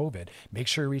during COVID, make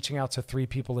sure you're reaching out to 3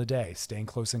 people a day, staying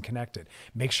close and connected.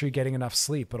 Make sure you're getting enough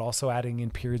sleep, but also adding in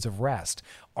periods of rest.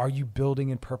 Are you building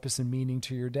in purpose and meaning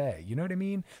to your day? You know what I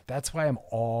mean? That's why I'm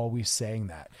always saying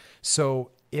that.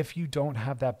 So if you don't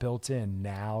have that built in,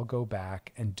 now go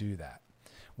back and do that.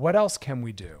 What else can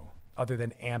we do other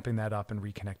than amping that up and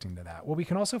reconnecting to that? Well, we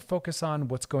can also focus on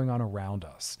what's going on around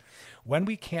us. When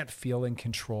we can't feel in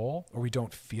control, or we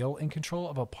don't feel in control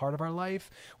of a part of our life,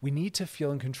 we need to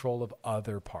feel in control of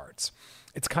other parts.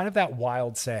 It's kind of that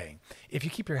wild saying, if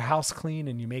you keep your house clean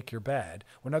and you make your bed,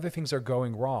 when other things are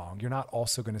going wrong, you're not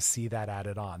also going to see that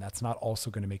added on. That's not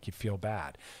also going to make you feel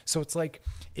bad. So it's like,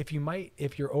 if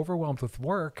you're overwhelmed with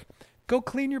work, go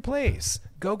clean your place.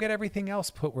 Go get everything else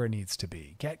put where it needs to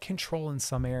be. Get control in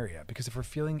some area, because if we're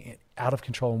feeling out of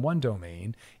control in one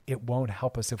domain, it won't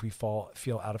help us if we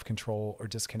feel out of control or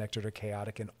disconnected or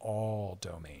chaotic in all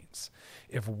domains.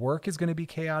 If work is going to be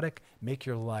chaotic, make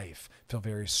your life feel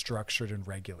very structured and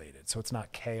regulated, so it's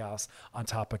not chaos on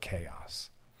top of chaos.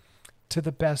 To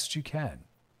the best you can.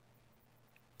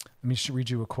 Let me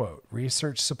read you a quote.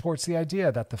 Research supports the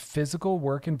idea that the physical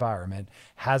work environment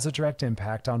has a direct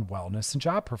impact on wellness and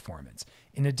job performance.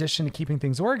 In addition to keeping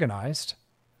things organized,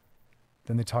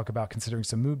 then they talk about considering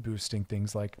some mood boosting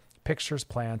things like pictures,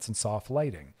 plants, and soft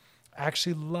lighting. I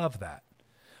actually love that.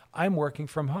 I'm working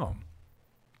from home.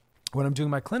 When I'm doing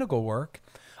my clinical work,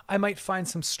 I might find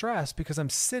some stress because I'm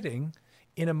sitting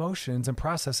in emotions and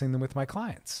processing them with my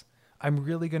clients. I'm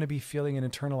really going to be feeling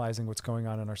and internalizing what's going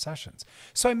on in our sessions.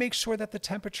 So I make sure that the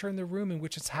temperature in the room in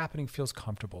which it's happening feels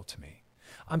comfortable to me.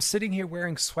 I'm sitting here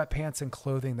wearing sweatpants and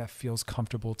clothing that feels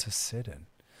comfortable to sit in.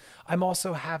 I'm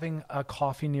also having a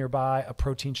coffee nearby, a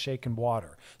protein shake, and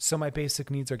water. So my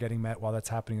basic needs are getting met while that's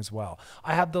happening as well.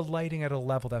 I have the lighting at a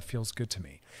level that feels good to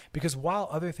me. Because while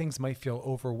other things might feel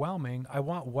overwhelming, I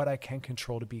want what I can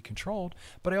control to be controlled,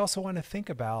 but I also want to think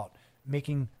about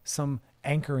making some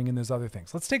anchoring in those other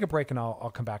things. Let's take a break and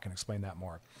I'll come back and explain that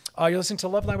more. You're listening to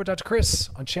Love Line with Dr. Chris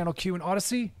on Channel Q and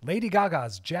Odyssey. Lady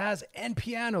Gaga's Jazz and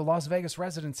Piano Las Vegas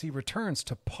residency returns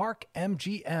to Park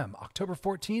MGM October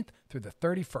 14th through the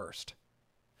 31st.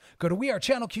 Go to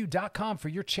wearechannelq.com for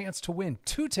your chance to win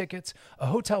 2 tickets, a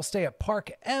hotel stay at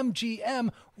Park MGM,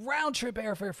 round trip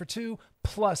airfare for 2,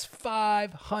 plus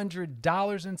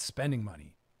 $500 in spending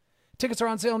money. Tickets are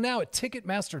on sale now at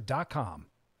Ticketmaster.com.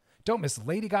 Don't miss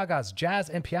Lady Gaga's Jazz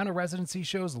and Piano residency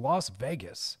shows Las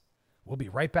Vegas. We'll be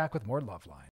right back with more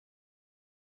Loveline.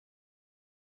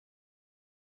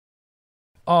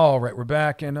 All right, we're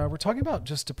back, and we're talking about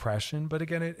just depression, but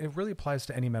again, it really applies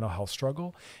to any mental health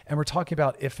struggle, and we're talking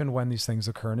about if and when these things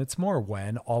occur, and it's more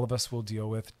when. All of us will deal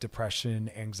with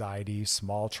depression, anxiety,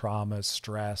 small traumas,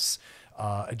 stress,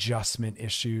 adjustment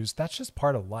issues. That's just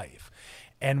part of life.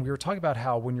 And we were talking about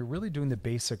how when you're really doing the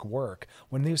basic work,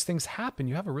 when these things happen,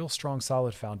 you have a real strong,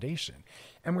 solid foundation.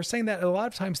 And we're saying that a lot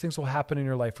of times things will happen in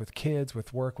your life with kids,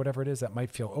 with work, whatever it is that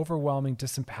might feel overwhelming,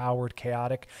 disempowered,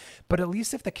 chaotic. But at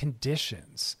least if the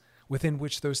conditions within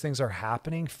which those things are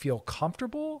happening feel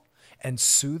comfortable and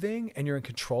soothing, and you're in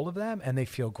control of them, and they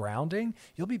feel grounding,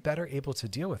 you'll be better able to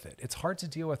deal with it. It's hard to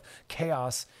deal with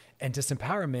chaos and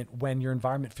disempowerment when your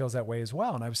environment feels that way as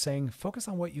well. And I was saying, focus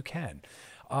on what you can.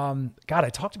 God, I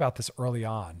talked about this early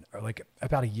on, or like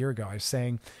about a year ago. I was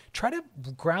saying, try to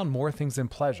ground more things in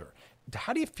pleasure.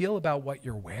 How do you feel about what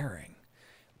you're wearing?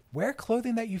 Wear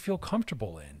clothing that you feel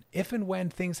comfortable in. If and when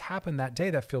things happen that day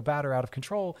that feel bad or out of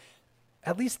control,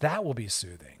 at least that will be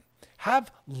soothing.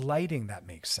 Have lighting that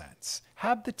makes sense.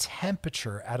 Have the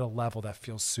temperature at a level that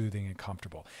feels soothing and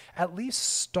comfortable. At least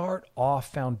start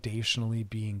off foundationally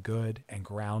being good and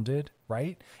grounded,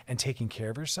 right? And taking care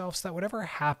of yourself so that whatever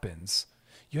happens,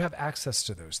 you have access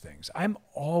to those things. I'm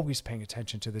always paying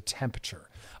attention to the temperature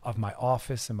of my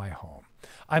office and my home.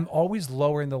 I'm always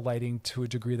lowering the lighting to a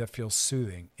degree that feels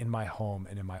soothing in my home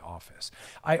and in my office.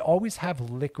 I always have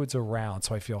liquids around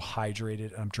so I feel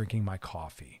hydrated and I'm drinking my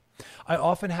coffee. I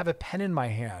often have a pen in my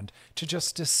hand to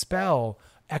just dispel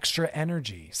extra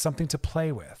energy, something to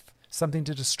play with, something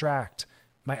to distract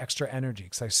my extra energy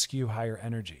because I skew higher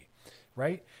energy,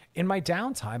 right? In my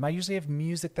downtime, I usually have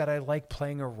music that I like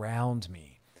playing around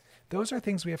me. Those are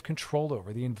things we have control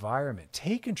over, the environment.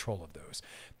 Take control of those.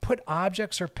 Put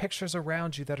objects or pictures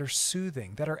around you that are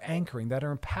soothing, that are anchoring, that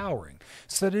are empowering,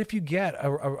 so that if you get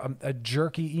a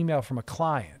jerky email from a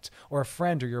client or a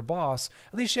friend or your boss,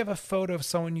 at least you have a photo of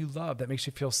someone you love that makes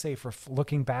you feel safe or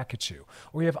looking back at you.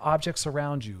 Or you have objects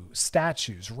around you,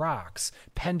 statues, rocks,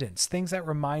 pendants, things that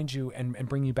remind you and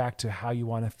bring you back to how you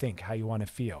want to think, how you want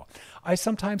to feel. I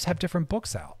sometimes have different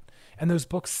books out. And those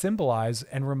books symbolize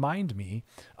and remind me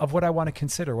of what I want to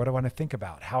consider, what I want to think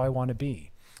about, how I want to be.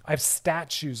 I have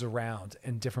statues around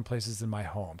in different places in my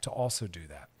home to also do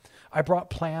that. I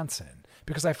brought plants in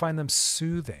because I find them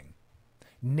soothing.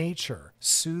 Nature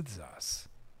soothes us.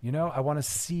 You know, I want to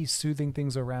see soothing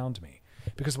things around me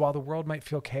because while the world might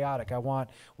feel chaotic, I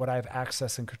want what I have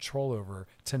access and control over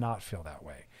to not feel that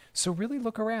way. So really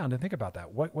look around and think about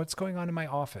that. What's going on in my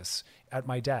office, at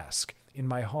my desk, in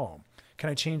my home? Can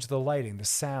I change the lighting, the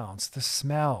sounds, the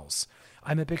smells?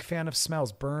 I'm a big fan of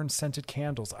smells, burned scented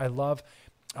candles. I love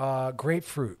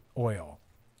grapefruit oil,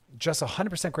 just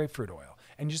 100% grapefruit oil.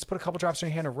 And you just put a couple drops in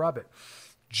your hand and rub it.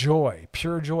 Joy,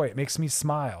 pure joy. It makes me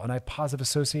smile and I have positive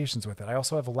associations with it. I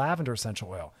also have lavender essential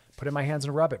oil. Put it in my hands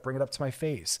and rub it, bring it up to my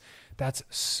face. That's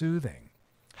soothing.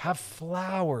 Have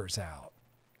flowers out.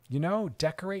 You know,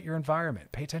 decorate your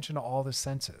environment. Pay attention to all the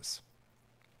senses.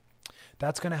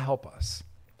 That's going to help us.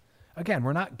 Again,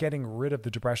 we're not getting rid of the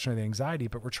depression or the anxiety,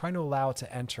 but we're trying to allow it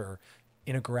to enter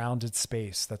in a grounded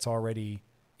space that's already,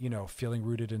 you know, feeling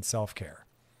rooted in self-care.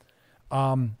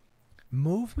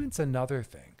 Movement's another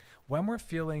thing. When we're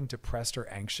feeling depressed or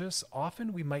anxious,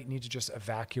 often we might need to just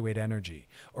evacuate energy,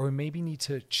 or we maybe need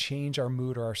to change our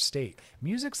mood or our state.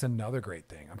 Music's another great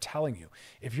thing. I'm telling you,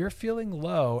 if you're feeling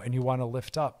low and you want to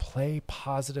lift up, play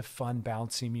positive, fun,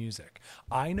 bouncy music.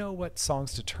 I know what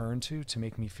songs to turn to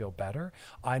make me feel better.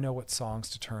 I know what songs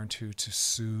to turn to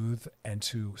soothe and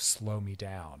to slow me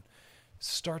down.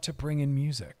 Start to bring in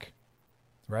music,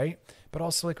 right? But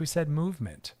also, like we said,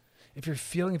 movement. If you're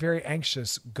feeling very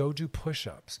anxious, go do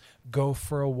push-ups, go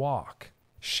for a walk,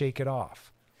 shake it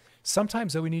off.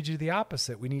 Sometimes, though, we need to do the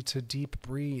opposite. We need to deep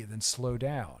breathe and slow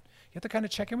down. You have to kind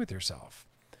of check in with yourself.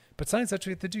 But sometimes that's what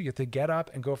you have to do. You have to get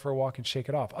up and go for a walk and shake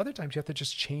it off. Other times, you have to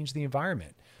just change the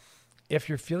environment. If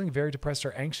you're feeling very depressed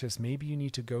or anxious, maybe you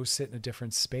need to go sit in a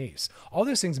different space. All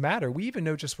those things matter. We even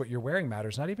know just what you're wearing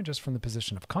matters, not even just from the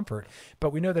position of comfort,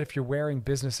 but we know that if you're wearing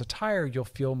business attire, you'll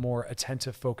feel more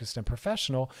attentive, focused, and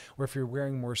professional, or if you're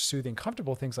wearing more soothing,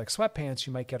 comfortable things like sweatpants,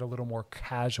 you might get a little more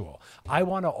casual. I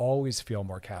want to always feel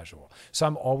more casual, so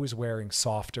I'm always wearing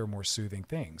softer, more soothing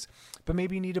things. But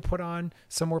maybe you need to put on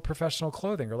some more professional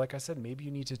clothing, or like I said, maybe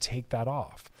you need to take that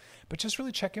off. But just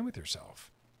really check in with yourself.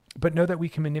 But know that we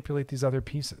can manipulate these other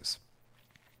pieces.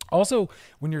 Also,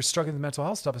 when you're struggling with mental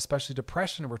health stuff, especially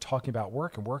depression, and we're talking about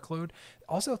work and workload,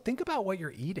 also think about what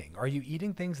you're eating. Are you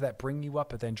eating things that bring you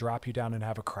up but then drop you down and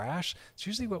have a crash? It's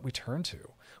usually what we turn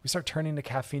to. We start turning to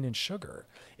caffeine and sugar.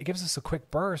 It gives us a quick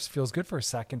burst, feels good for a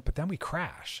second, but then we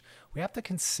crash. We have to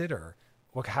consider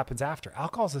what happens after.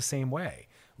 Alcohol is the same way.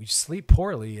 We sleep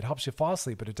poorly, it helps you fall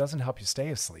asleep, but it doesn't help you stay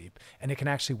asleep. And it can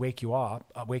actually wake you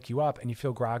up and you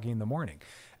feel groggy in the morning.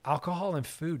 Alcohol and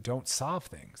food don't solve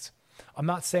things. I'm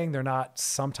not saying they're not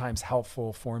sometimes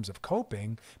helpful forms of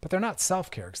coping, but they're not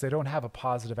self-care because they don't have a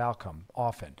positive outcome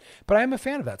often. But I am a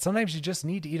fan of that. Sometimes you just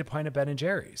need to eat a pint of Ben &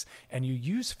 Jerry's and you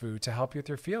use food to help you with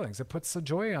your feelings. It puts the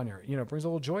joy on brings a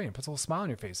little joy and puts a little smile on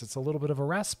your face. It's a little bit of a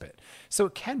respite. So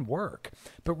it can work,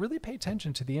 but really pay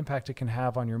attention to the impact it can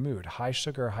have on your mood. High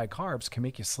sugar, high carbs can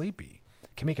make you sleepy,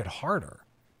 can make it harder.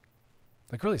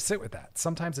 Like really sit with that.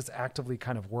 Sometimes it's actively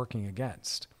kind of working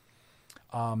against.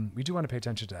 We do want to pay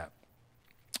attention to that.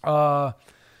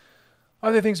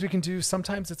 Other things we can do,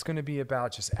 sometimes it's going to be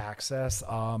about just access.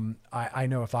 I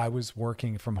know if I was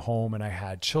working from home and I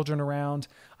had children around,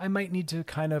 I might need to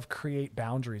kind of create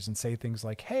boundaries and say things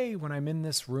like, hey, when I'm in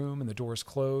this room and the door's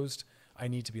closed, I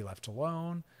need to be left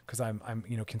alone because I'm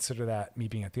consider that me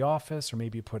being at the office, or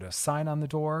maybe put a sign on the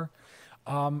door.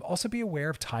 Also be aware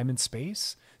of time and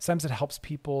space. Sometimes it helps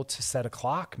people to set a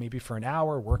clock, maybe for an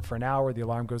hour, work for an hour, the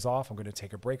alarm goes off, I'm going to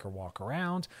take a break or walk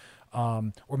around.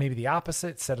 Or maybe the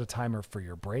opposite, set a timer for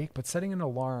your break, but setting an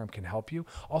alarm can help you.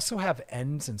 Also have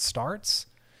ends and starts.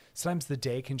 Sometimes the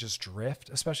day can just drift,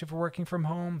 especially if we're working from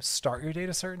home. Start your day at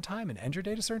a certain time and end your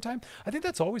day at a certain time. I think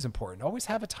that's always important. Always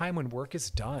have a time when work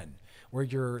is done, where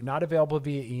you're not available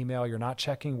via email, you're not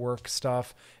checking work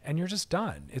stuff, and you're just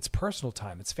done. It's personal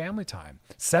time. It's family time.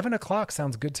 7:00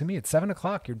 sounds good to me. At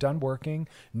 7:00, you're done working.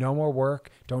 No more work.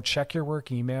 Don't check your work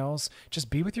emails. Just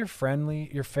be with your family,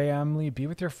 be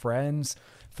with your friends.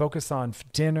 Focus on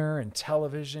dinner and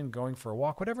television, going for a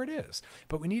walk, whatever it is.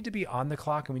 But we need to be on the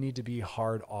clock and we need to be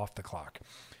hard off the clock.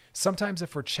 Sometimes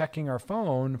if we're checking our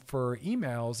phone for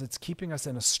emails, it's keeping us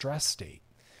in a stress state.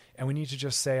 And we need to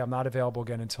just say, I'm not available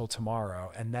again until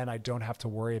tomorrow. And then I don't have to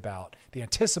worry about the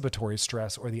anticipatory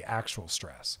stress or the actual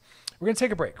stress. We're going to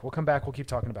take a break. We'll come back. We'll keep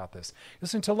talking about this.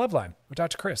 Listen to Loveline with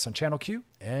Dr. Chris on Channel Q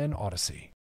and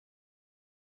Odyssey.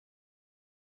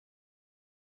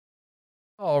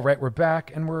 All right, we're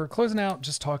back and we're closing out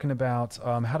just talking about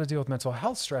how to deal with mental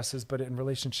health stresses, but in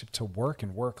relationship to work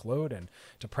and workload and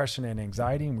depression and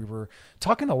anxiety. And we were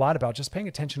talking a lot about just paying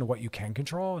attention to what you can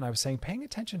control. And I was saying, paying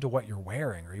attention to what you're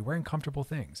wearing. Are you wearing comfortable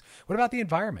things? What about the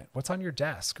environment? What's on your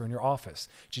desk or in your office?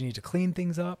 Do you need to clean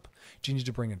things up? Do you need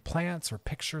to bring in plants or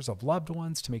pictures of loved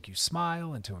ones to make you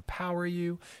smile and to empower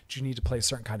you? Do you need to play a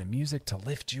certain kind of music to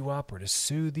lift you up or to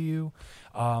soothe you?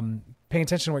 Paying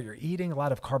attention to what you're eating. A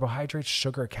lot of carbohydrates,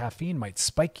 sugar, caffeine might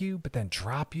spike you, but then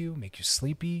drop you, make you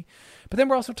sleepy. But then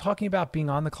we're also talking about being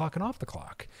on the clock and off the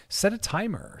clock. Set a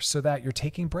timer so that you're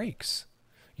taking breaks.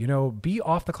 Be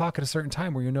off the clock at a certain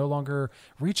time where you're no longer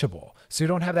reachable. So you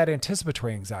don't have that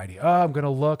anticipatory anxiety. Oh, I'm going to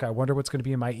look. I wonder what's going to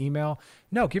be in my email.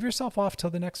 No, give yourself off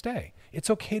till the next day. It's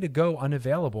okay to go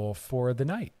unavailable for the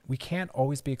night. We can't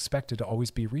always be expected to always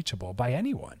be reachable by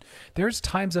anyone. There's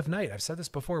times of night, I've said this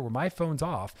before, where my phone's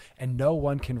off and no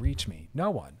one can reach me. No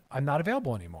one. I'm not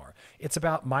available anymore. It's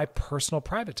about my personal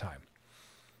private time.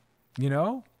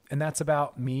 And that's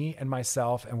about me and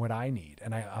myself and what I need.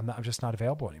 And I'm just not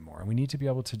available anymore. And we need to be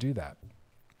able to do that.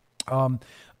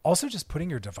 Also, just putting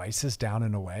your devices down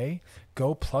and away.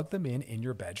 Go plug them in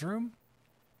your bedroom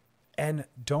and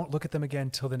don't look at them again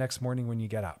till the next morning when you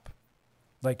get up.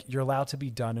 Like, you're allowed to be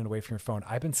done and away from your phone.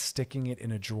 I've been sticking it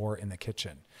in a drawer in the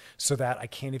kitchen so that I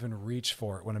can't even reach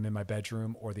for it when I'm in my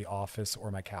bedroom or the office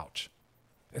or my couch.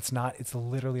 It's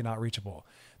literally not reachable.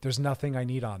 There's nothing I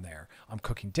need on there. I'm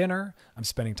cooking dinner. I'm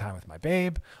spending time with my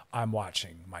babe. I'm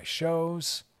watching my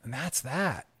shows. And that's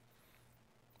that.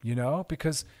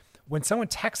 Because when someone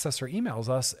texts us or emails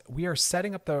us, we are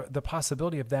setting up the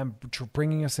possibility of them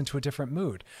bringing us into a different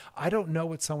mood. I don't know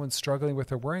what someone's struggling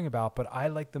with or worrying about, but I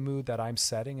like the mood that I'm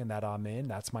setting and that I'm in.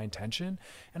 That's my intention.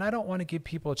 And I don't want to give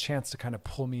people a chance to kind of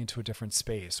pull me into a different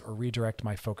space or redirect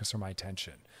my focus or my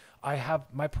attention. I have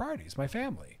my priorities, my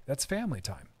family. That's family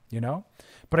time,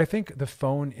 But I think the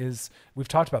phone we've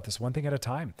talked about this, one thing at a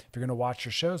time. If you're going to watch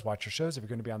your shows, watch your shows. If you're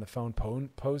going to be on the phone,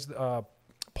 pause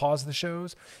the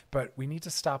shows. But we need to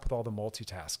stop with all the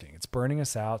multitasking. It's burning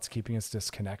us out. It's keeping us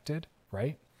disconnected,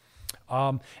 right?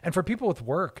 And for people with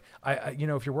work,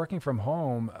 if you're working from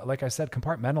home, like I said,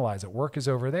 compartmentalize it. Work is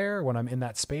over there. When I'm in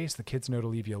that space, the kids know to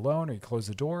leave you alone or you close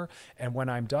the door. And when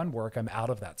I'm done work, I'm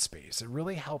out of that space. It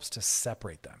really helps to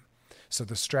separate them. So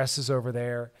the stress is over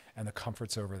there and the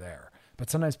comfort's over there. But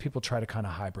sometimes people try to kind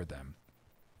of hybrid them,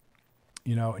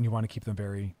 and you want to keep them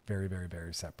very, very, very,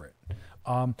 very separate.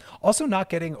 Also not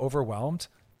getting overwhelmed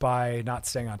by not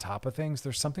staying on top of things.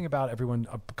 There's something about everyone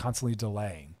constantly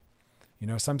delaying.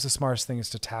 Sometimes the smartest thing is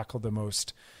to tackle the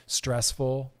most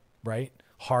stressful, right?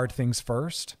 Hard things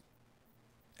first,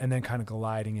 and then kind of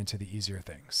gliding into the easier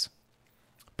things.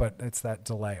 But it's that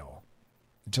delay-all.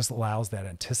 It just allows that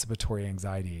anticipatory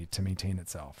anxiety to maintain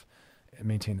itself,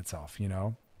 And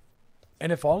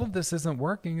if all of this isn't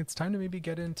working, it's time to maybe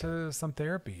get into some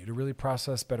therapy to really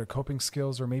process better coping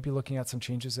skills, or maybe looking at some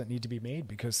changes that need to be made,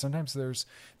 because sometimes there's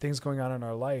things going on in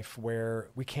our life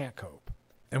where we can't cope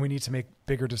and we need to make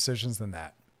bigger decisions than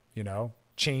that,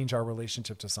 change our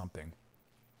relationship to something,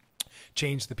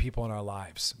 change the people in our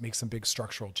lives, make some big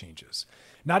structural changes.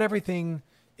 Not everything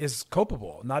is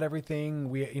copable. Not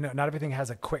everything not everything has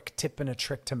a quick tip and a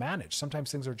trick to manage.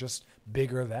 Sometimes things are just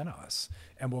bigger than us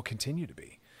and will continue to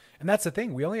be. And that's the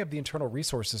thing. We only have the internal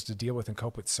resources to deal with and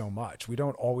cope with so much. We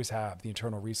don't always have the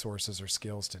internal resources or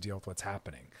skills to deal with what's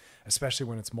happening, especially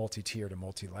when it's multi-tiered and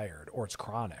multi-layered or it's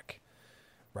chronic,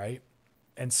 right?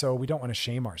 And so we don't want to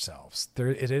shame ourselves.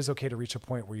 It is okay to reach a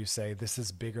point where you say, this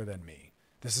is bigger than me.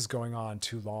 This is going on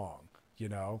too long. You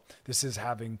know, this is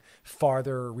having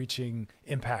farther reaching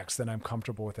impacts than I'm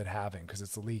comfortable with it having because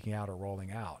it's leaking out or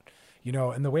rolling out. You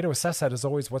know, and the way to assess that is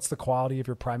always, what's the quality of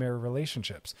your primary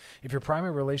relationships? If your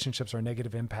primary relationships are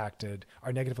negatively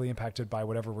impacted by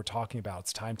whatever we're talking about,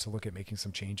 it's time to look at making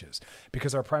some changes,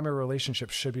 because our primary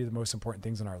relationships should be the most important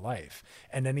things in our life.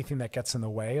 And anything that gets in the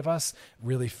way of us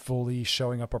really fully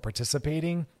showing up or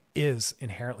participating is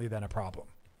inherently then a problem,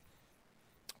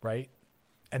 right?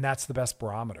 And that's the best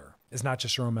barometer, is not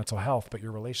just your own mental health, but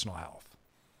your relational health.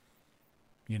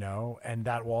 You know, and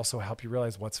that will also help you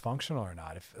realize what's functional or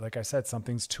not. If, like I said,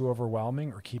 something's too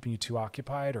overwhelming or keeping you too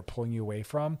occupied or pulling you away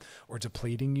from or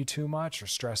depleting you too much or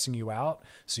stressing you out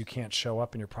so you can't show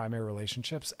up in your primary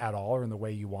relationships at all or in the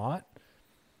way you want,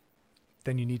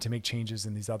 then you need to make changes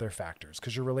in these other factors,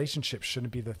 because your relationship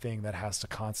shouldn't be the thing that has to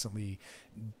constantly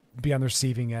be on the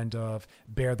receiving end of,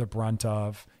 bear the brunt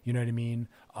of, you know what I mean?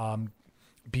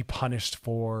 Be punished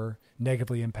for,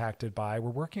 negatively impacted by.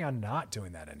 We're working on not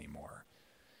doing that anymore.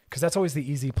 Because that's always the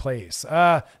easy place.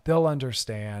 They'll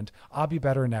understand. I'll be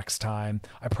better next time.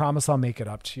 I promise I'll make it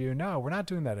up to you. No, we're not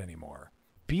doing that anymore.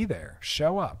 Be there.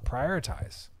 Show up.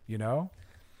 Prioritize, you know?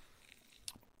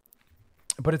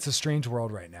 But it's a strange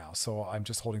world right now. So I'm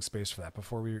just holding space for that.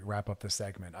 Before we wrap up this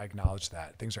segment, I acknowledge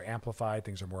that things are amplified.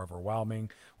 Things are more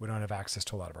overwhelming. We don't have access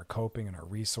to a lot of our coping and our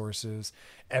resources.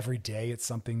 Every day it's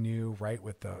something new, right?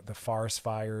 With the forest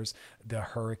fires, the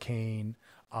hurricane,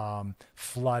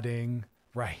 flooding,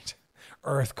 right?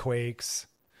 Earthquakes,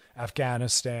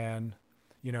 Afghanistan,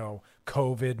 you know,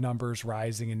 COVID numbers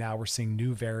rising, and now we're seeing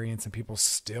new variants and people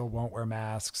still won't wear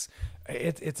masks.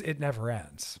 It never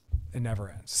ends. It never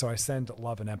ends. So I send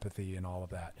love and empathy and all of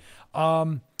that.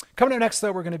 Coming up next,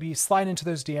 though, we're going to be sliding into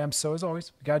those DMs. So as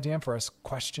always, we got a DM for us,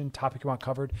 question, topic you want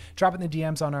covered. Drop it in the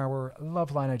DMs on our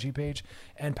Loveline IG page.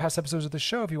 And past episodes of the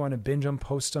show, if you want to binge them,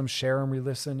 post them, share them,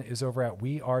 re-listen, is over at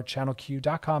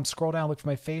wearechannelq.com. Scroll down, look for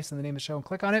my face and the name of the show, and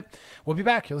click on it. We'll be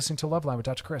back. You're listening to Loveline with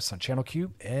Dr. Chris on Channel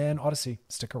Q and Odyssey.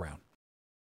 Stick around.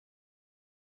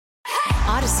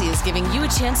 Odyssey is giving you a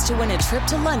chance to win a trip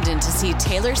to London to see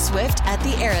Taylor Swift at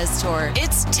the Eras Tour.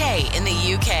 It's Tay in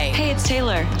the UK. Hey, it's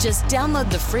Taylor. Just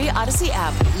download the free Odyssey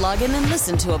app, log in and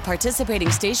listen to a participating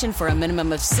station for a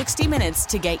minimum of 60 minutes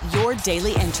to get your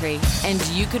daily entry. And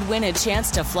you could win a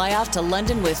chance to fly off to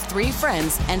London with 3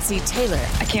 friends and see Taylor.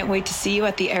 I can't wait to see you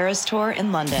at the Eras Tour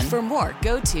in London. For more,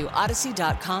 go to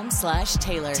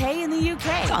odyssey.com/Taylor. Tay in the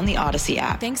UK. It's on the Odyssey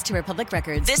app. Thanks to Republic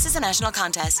Records. This is a national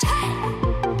contest.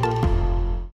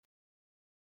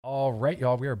 All right,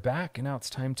 y'all, we are back, and now it's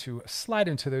time to slide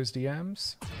into those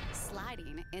DMs.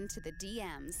 Sliding into the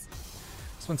DMs.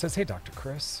 This one says, hey, Dr.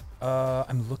 Chris,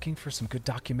 I'm looking for some good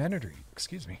I'm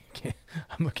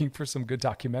looking for some good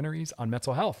documentaries on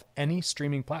mental health. Any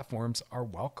streaming platforms are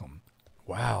welcome.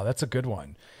 Wow, that's a good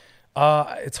one.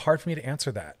 It's hard for me to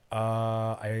answer that.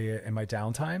 In my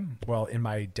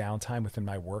downtime within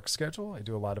my work schedule, I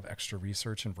do a lot of extra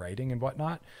research and writing and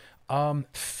whatnot.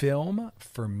 Film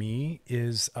for me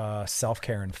is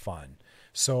self-care and fun.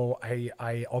 So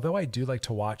although I do like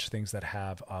to watch things that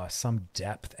have some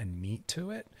depth and meat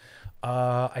to it,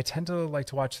 I tend to like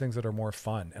to watch things that are more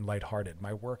fun and lighthearted.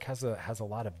 My work has a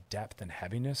lot of depth and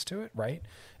heaviness to it, right?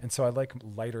 And so I like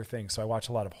lighter things. So I watch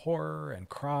a lot of horror and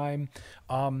crime.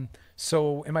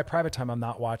 So in my private time, I'm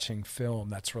not watching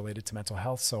film that's related to mental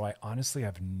health. So I honestly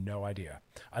have no idea.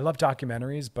 I love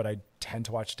documentaries, but I tend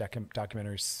to watch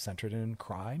documentaries centered in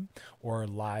crime or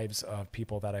lives of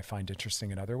people that I find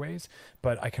interesting in other ways.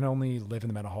 But I can only live in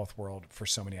the mental health world for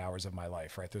so many hours of my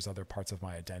life, right? There's other parts of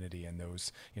my identity, and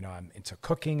those, you know, I'm into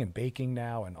cooking and baking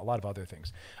now and a lot of other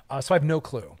things. So I have no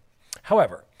clue.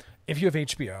 However, if you have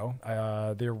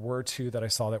HBO, there were 2 that I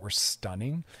saw that were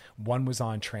stunning. One was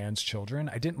on trans children.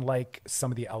 I didn't like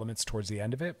some of the elements towards the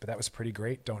end of it, but that was pretty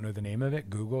great. Don't know the name of it.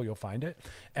 Google, you'll find it.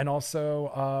 And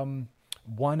also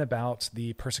one about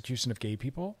the persecution of gay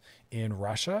people in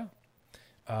Russia.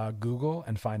 Google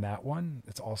and find that one.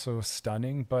 It's also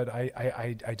stunning, but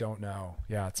I don't know.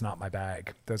 Yeah, it's not my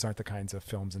bag. Those aren't the kinds of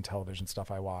films and television stuff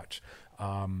I watch.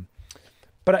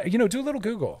 But do a little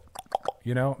Google,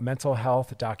 mental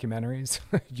health documentaries.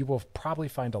 You will probably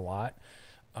find a lot.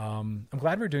 I'm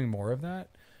glad we're doing more of that.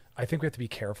 I think we have to be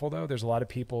careful, though. There's a lot of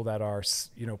people that are,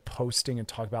 posting and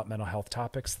talk about mental health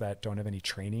topics that don't have any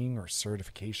training or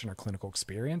certification or clinical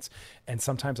experience. And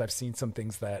sometimes I've seen some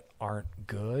things that aren't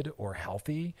good or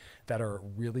healthy that are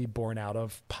really born out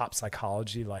of pop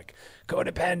psychology, like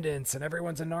codependence and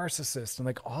everyone's a narcissist and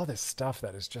like all this stuff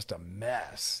that is just a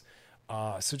mess.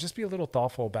 So just be a little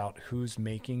thoughtful about who's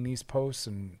making these posts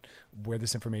and where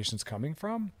this information is coming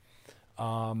from.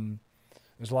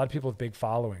 There's a lot of people with big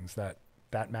followings that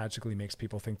magically makes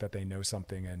people think that they know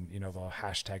something and, they'll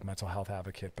hashtag mental health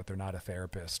advocate, but they're not a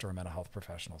therapist or a mental health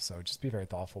professional. So just be very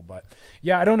thoughtful. But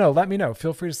yeah, I don't know. Let me know.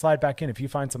 Feel free to slide back in. If you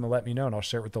find something, let me know and I'll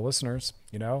share it with the listeners.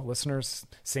 Listeners,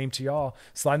 same to y'all.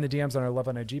 Slide in the DMs on our Love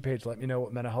on IG page. Let me know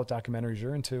what mental health documentaries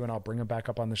you're into and I'll bring them back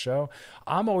up on the show.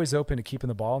 I'm always open to keeping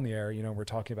the ball in the air. We're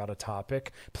talking about a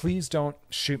topic. Please don't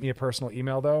shoot me a personal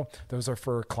email though. Those are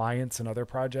for clients and other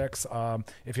projects.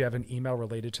 If you have an email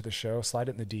related to the show, slide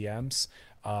it in the DMs.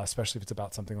 Especially if it's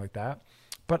about something like that.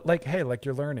 But hey,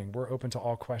 you're learning, we're open to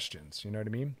all questions. You know what I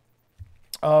mean?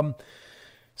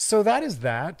 So that is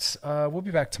that. We'll be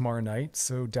back tomorrow night.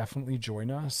 So definitely join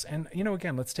us. And,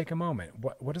 again, let's take a moment.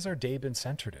 What has our day been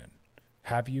centered in?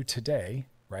 Have you today,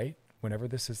 right? Whenever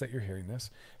this is that you're hearing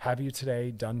this, have you today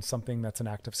done something that's an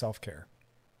act of self-care?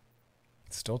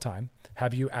 It's still time.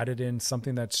 Have you added in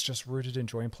something that's just rooted in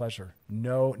joy and pleasure?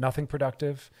 No, nothing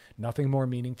productive, nothing more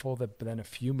meaningful than a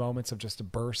few moments of just a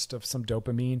burst of some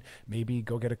dopamine. Maybe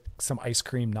go get some ice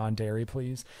cream, non-dairy,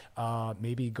 please.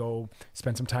 Maybe go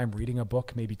spend some time reading a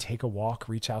book, maybe take a walk,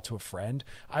 reach out to a friend.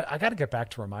 I got to get back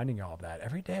to reminding you all of that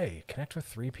every day. Connect with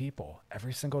 3 people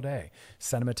every single day.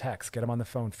 Send them a text, get them on the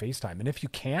phone, FaceTime. And if you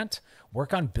can't,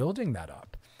 work on building that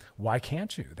up. Why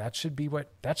can't you? That should be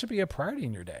a priority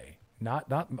in your day.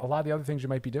 Not a lot of the other things you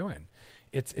might be doing.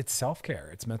 It's self-care,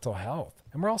 it's mental health.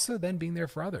 And we're also then being there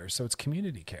for others. So it's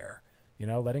community care,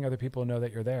 letting other people know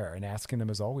that you're there and asking them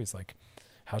as always,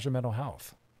 how's your mental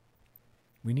health?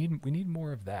 We need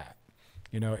more of that.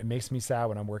 It makes me sad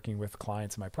when I'm working with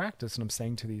clients in my practice and I'm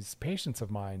saying to these patients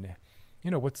of mine,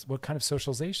 what kind of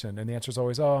socialization? And the answer is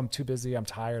always, oh, I'm too busy. I'm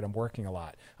tired. I'm working a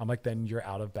lot. I'm like, then you're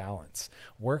out of balance.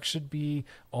 Work should be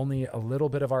only a little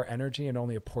bit of our energy and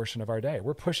only a portion of our day.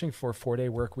 We're pushing for 4-day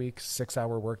work weeks,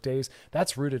 6-hour work days.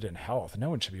 That's rooted in health. No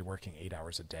one should be working 8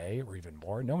 hours a day or even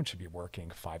more. No one should be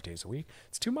working 5 days a week.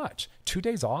 It's too much. 2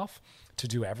 days off to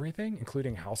do everything,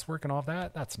 including housework and all of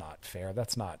that. That's not fair.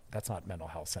 That's not mental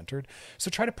health centered.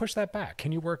 So try to push that back.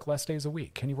 Can you work less days a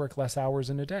week? Can you work less hours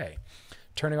in a day?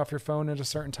 Turning off your phone at a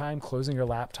certain time, closing your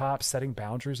laptop, setting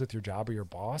boundaries with your job or your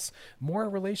boss, more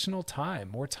relational time,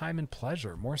 more time and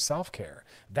pleasure, more self-care.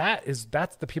 That's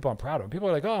the people I'm proud of. People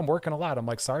are like, oh, I'm working a lot. I'm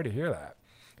like, sorry to hear that.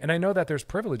 And I know that there's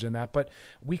privilege in that, but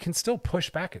we can still push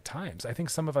back at times. I think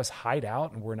some of us hide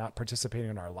out and we're not participating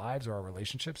in our lives or our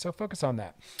relationships. So focus on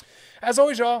that. As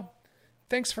always, y'all,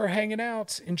 thanks for hanging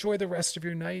out. Enjoy the rest of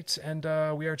your night. And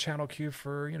we are Channel Q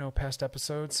for, past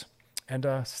episodes. And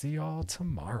see y'all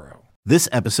tomorrow. This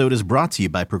episode is brought to you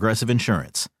by Progressive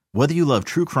Insurance. Whether you love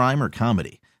true crime or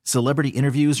comedy, celebrity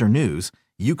interviews or news,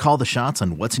 you call the shots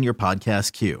on what's in your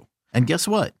podcast queue. And guess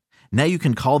what? Now you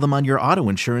can call them on your auto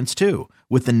insurance too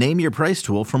with the Name Your Price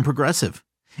tool from Progressive.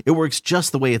 It works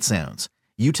just the way it sounds.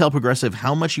 You tell Progressive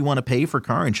how much you want to pay for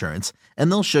car insurance,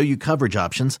 and they'll show you coverage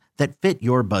options that fit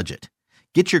your budget.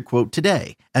 Get your quote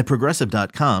today at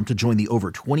Progressive.com to join the over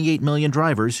 28 million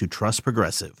drivers who trust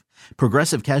Progressive.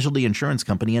 Progressive Casualty Insurance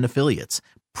Company and Affiliates.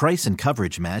 Price and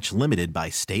coverage match limited by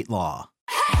state law.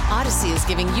 Odyssey is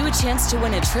giving you a chance to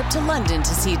win a trip to London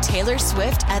to see Taylor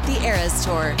Swift at the Eras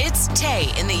Tour. It's Tay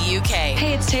in the UK.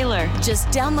 Hey, it's Taylor. Just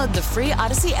download the free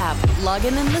Odyssey app, log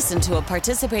in and listen to a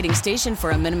participating station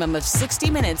for a minimum of 60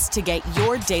 minutes to get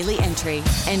your daily entry.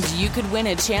 And you could win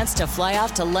a chance to fly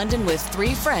off to London with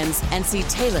 3 friends and see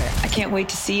Taylor. I can't wait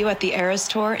to see you at the Eras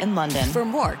Tour in London. For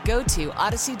more, go to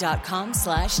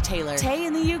odyssey.com/Taylor. Tay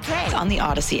in the UK. On the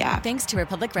Odyssey app. Thanks to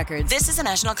Republic Records. This is a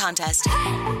national contest.